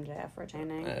 I have MJF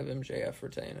retaining. I have MJF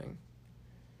retaining.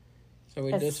 So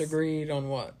we disagreed on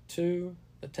what? 2?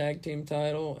 The tag team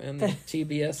title and the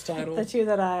TBS title? The 2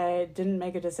 that I didn't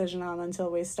make a decision on until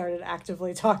we started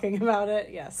actively talking about it,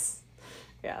 yes.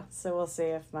 Yeah, so we'll see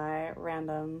if my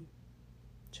random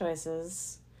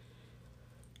choices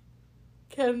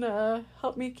can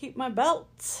help me keep my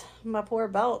belt. My poor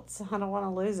belt. I don't want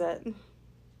to lose it.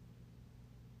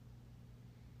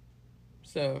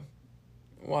 So,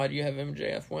 why do you have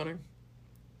MJF winning?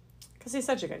 Because he's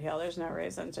such a good heel. There's no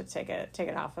reason to take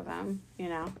it off of him, you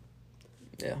know?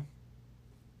 Yeah.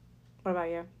 What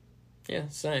about you? Yeah,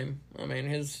 same. I mean,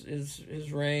 his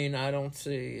reign, I don't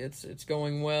see. It's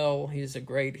going well. He's a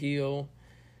great heel.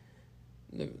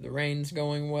 The reign's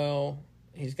going well.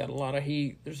 He's got a lot of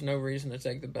heat. There's no reason to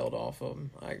take the belt off of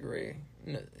him. I agree.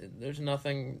 There's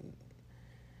nothing...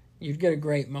 You'd get a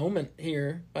great moment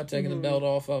here by taking the belt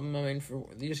off of him. I mean, for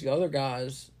these other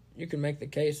guys, you can make the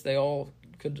case they all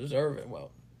could deserve it.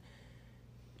 Well,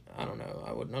 I don't know.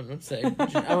 I wouldn't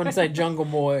say Jungle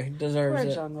Boy deserves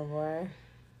it. Jungle Boy.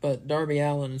 But Darby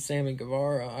Allin and Sammy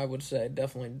Guevara, I would say,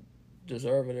 definitely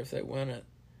deserve it if they win it.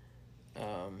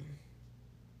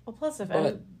 Well, plus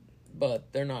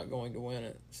but they're not going to win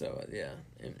it. So yeah,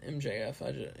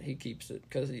 MJF, he keeps it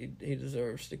because he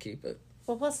deserves to keep it.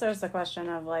 Well, plus there's the question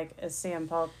of, like, is CM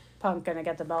Punk going to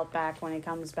get the belt back when he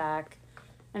comes back?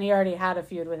 And he already had a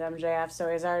feud with MJF, so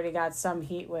he's already got some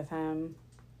heat with him.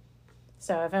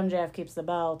 So if MJF keeps the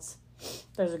belt,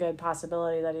 there's a good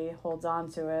possibility that he holds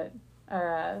on to it.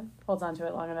 holds on to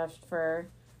it long enough for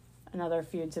another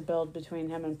feud to build between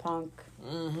him and Punk.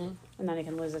 Mm-hmm. And then he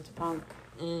can lose it to Punk.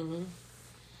 Mm-hmm.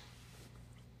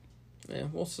 Yeah,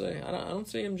 we'll see. I don't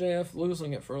see MJF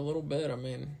losing it for a little bit. I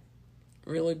mean,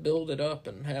 really build it up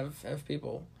and have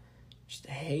people just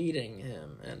hating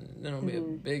him, and then it'll be a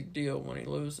big deal when he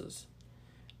loses.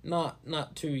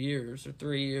 Not 2 years or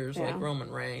 3 years like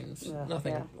Roman Reigns.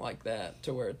 Nothing like that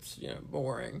to where it's,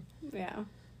 boring. Yeah.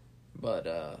 But,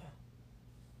 a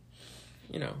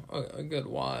good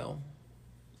while.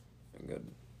 A good,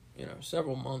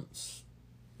 several months,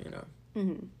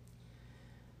 Mm-hmm.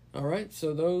 All right,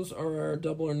 so those are our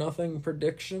Double or Nothing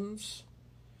predictions.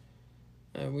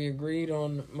 We agreed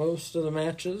on most of the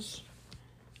matches.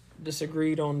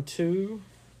 Disagreed on 2.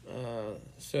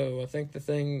 So I think the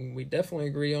thing we definitely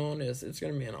agree on is it's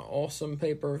going to be an awesome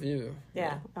pay-per-view.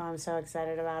 Yeah, I'm so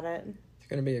excited about it. It's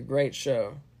going to be a great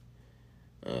show.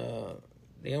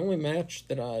 The only match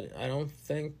that I don't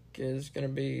think is going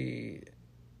to be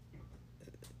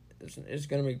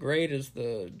great is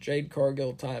the Jade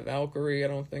Cargill Ty Valkyrie. I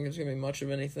don't think it's going to be much of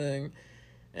anything.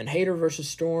 And Hayter versus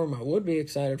Storm I would be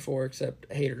excited for, except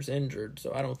Hayter's injured,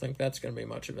 so I don't think that's going to be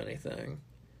much of anything.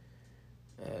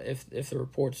 If the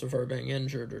reports of her being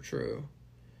injured are true.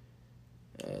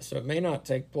 So it may not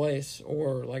take place,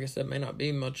 or, like I said, may not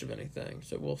be much of anything,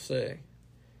 so we'll see.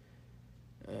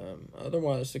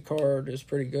 Otherwise, the card is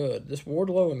pretty good. This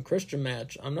Wardlow and Christian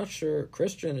match, I'm not sure.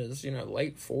 Christian is,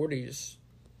 late 40s.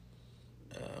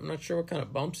 I'm not sure what kind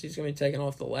of bumps he's going to be taking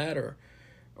off the ladder,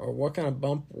 or what kind of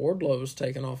bump Wardlow's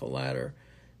taking off a ladder.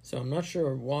 So I'm not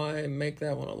sure why make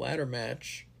that one a ladder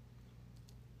match.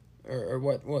 Or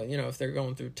what if they're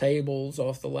going through tables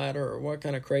off the ladder, or what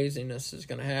kind of craziness is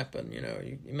going to happen.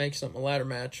 You make something a ladder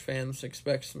match, fans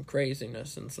expect some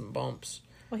craziness and some bumps.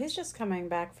 Well, he's just coming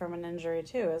back from an injury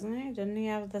too, isn't he? Didn't he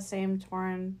have the same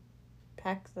torn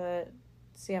pec that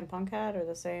CM Punk had, or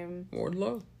the same...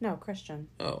 Wardlow? No, Christian.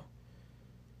 Oh.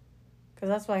 Because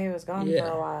that's why he was gone for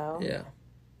a while. Yeah.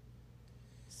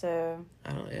 So...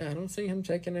 I don't see him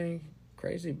taking any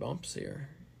crazy bumps here.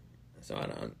 So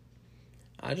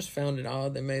I just found it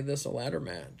odd they made this a ladder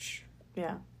match.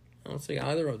 Yeah. I don't see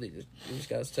either of these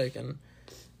guys taking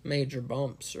major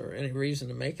bumps or any reason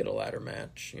to make it a ladder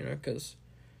match, because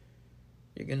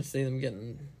you're going to see them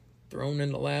getting thrown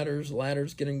into ladders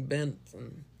getting bent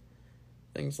and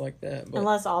things like that. But,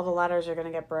 unless all the ladders are going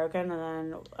to get broken,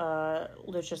 and then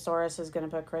Luchasaurus is going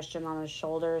to put Christian on his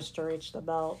shoulders to reach the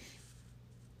belt.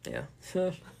 Yeah.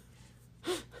 I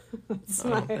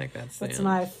think that's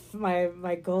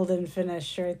my golden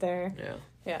finish right there. Yeah.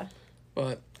 Yeah.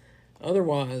 But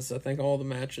otherwise, I think all the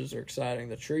matches are exciting.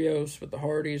 The trios with the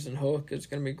Hardys and Hook is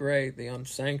going to be great. The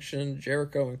unsanctioned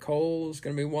Jericho and Cole is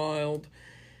going to be wild.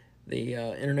 The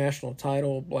international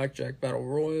title Blackjack Battle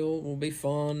Royal will be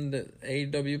fun. The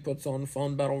AEW puts on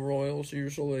fun battle royals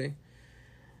usually.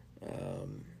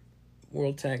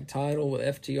 World Tag Title with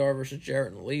FTR versus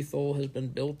Jarrett and Lethal has been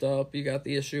built up. You got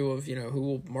the issue of, who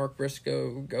will Mark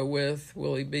Briscoe go with?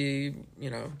 Will he be,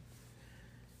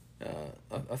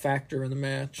 a factor in the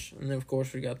match? And then, of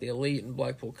course, we got the Elite and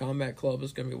Blackpool Combat Club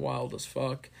is going to be wild as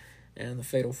fuck. And the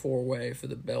Fatal 4-Way for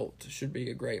the belt should be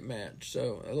a great match.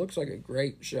 So it looks like a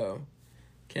great show.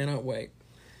 Cannot wait.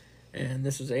 And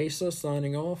this is Asa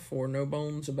signing off for No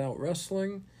Bones About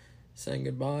Wrestling. Saying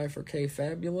goodbye for Kay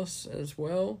Fabulous as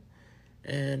well.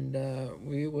 And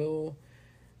we will,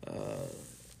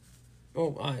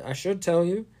 I should tell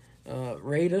you,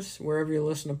 rate us wherever you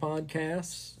listen to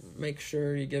podcasts. Make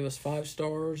sure you give us 5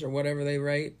 stars or whatever they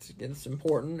rate. It's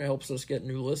important. It helps us get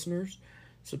new listeners.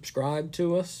 Subscribe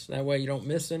to us. That way you don't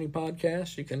miss any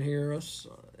podcasts. You can hear us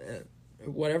at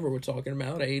whatever we're talking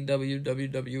about. AEW,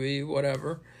 WWE,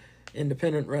 whatever.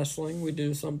 Independent wrestling we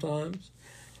do sometimes.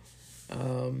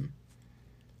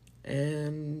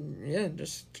 And yeah,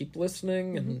 just keep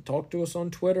listening and talk to us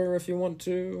on Twitter if you want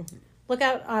to. Look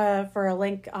out for a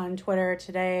link on Twitter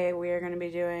today. We are going to be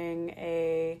doing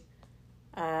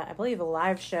I believe a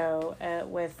live show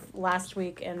with Last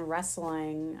Week in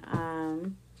Wrestling,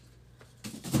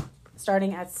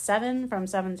 starting at 7, from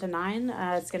 7 to 9.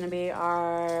 It's going to be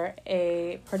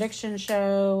a prediction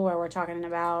show where we're talking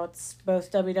about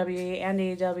both WWE and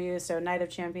AEW, so Night of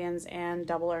Champions and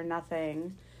Double or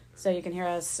Nothing. So you can hear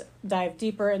us dive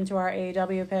deeper into our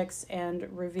AEW picks and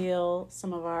reveal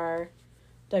some of our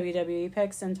WWE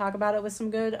picks and talk about it with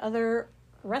some good other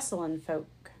wrestling folk.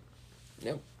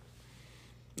 Yep.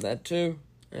 That too.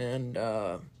 And,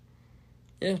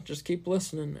 just keep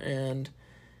listening. And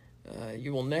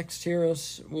you will next hear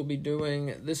us. We'll be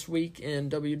doing This Week in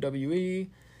WWE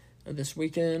this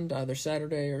weekend, either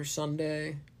Saturday or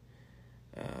Sunday.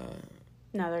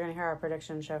 No, they're going to hear our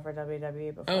prediction show for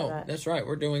WWE before that. That's right.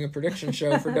 We're doing a prediction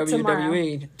show for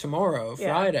WWE tomorrow,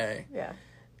 Friday. Yeah.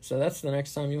 So that's the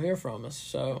next time you'll hear from us.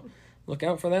 So look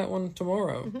out for that one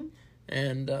tomorrow.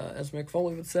 And as Mick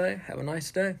Foley would say, have a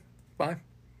nice day. Bye.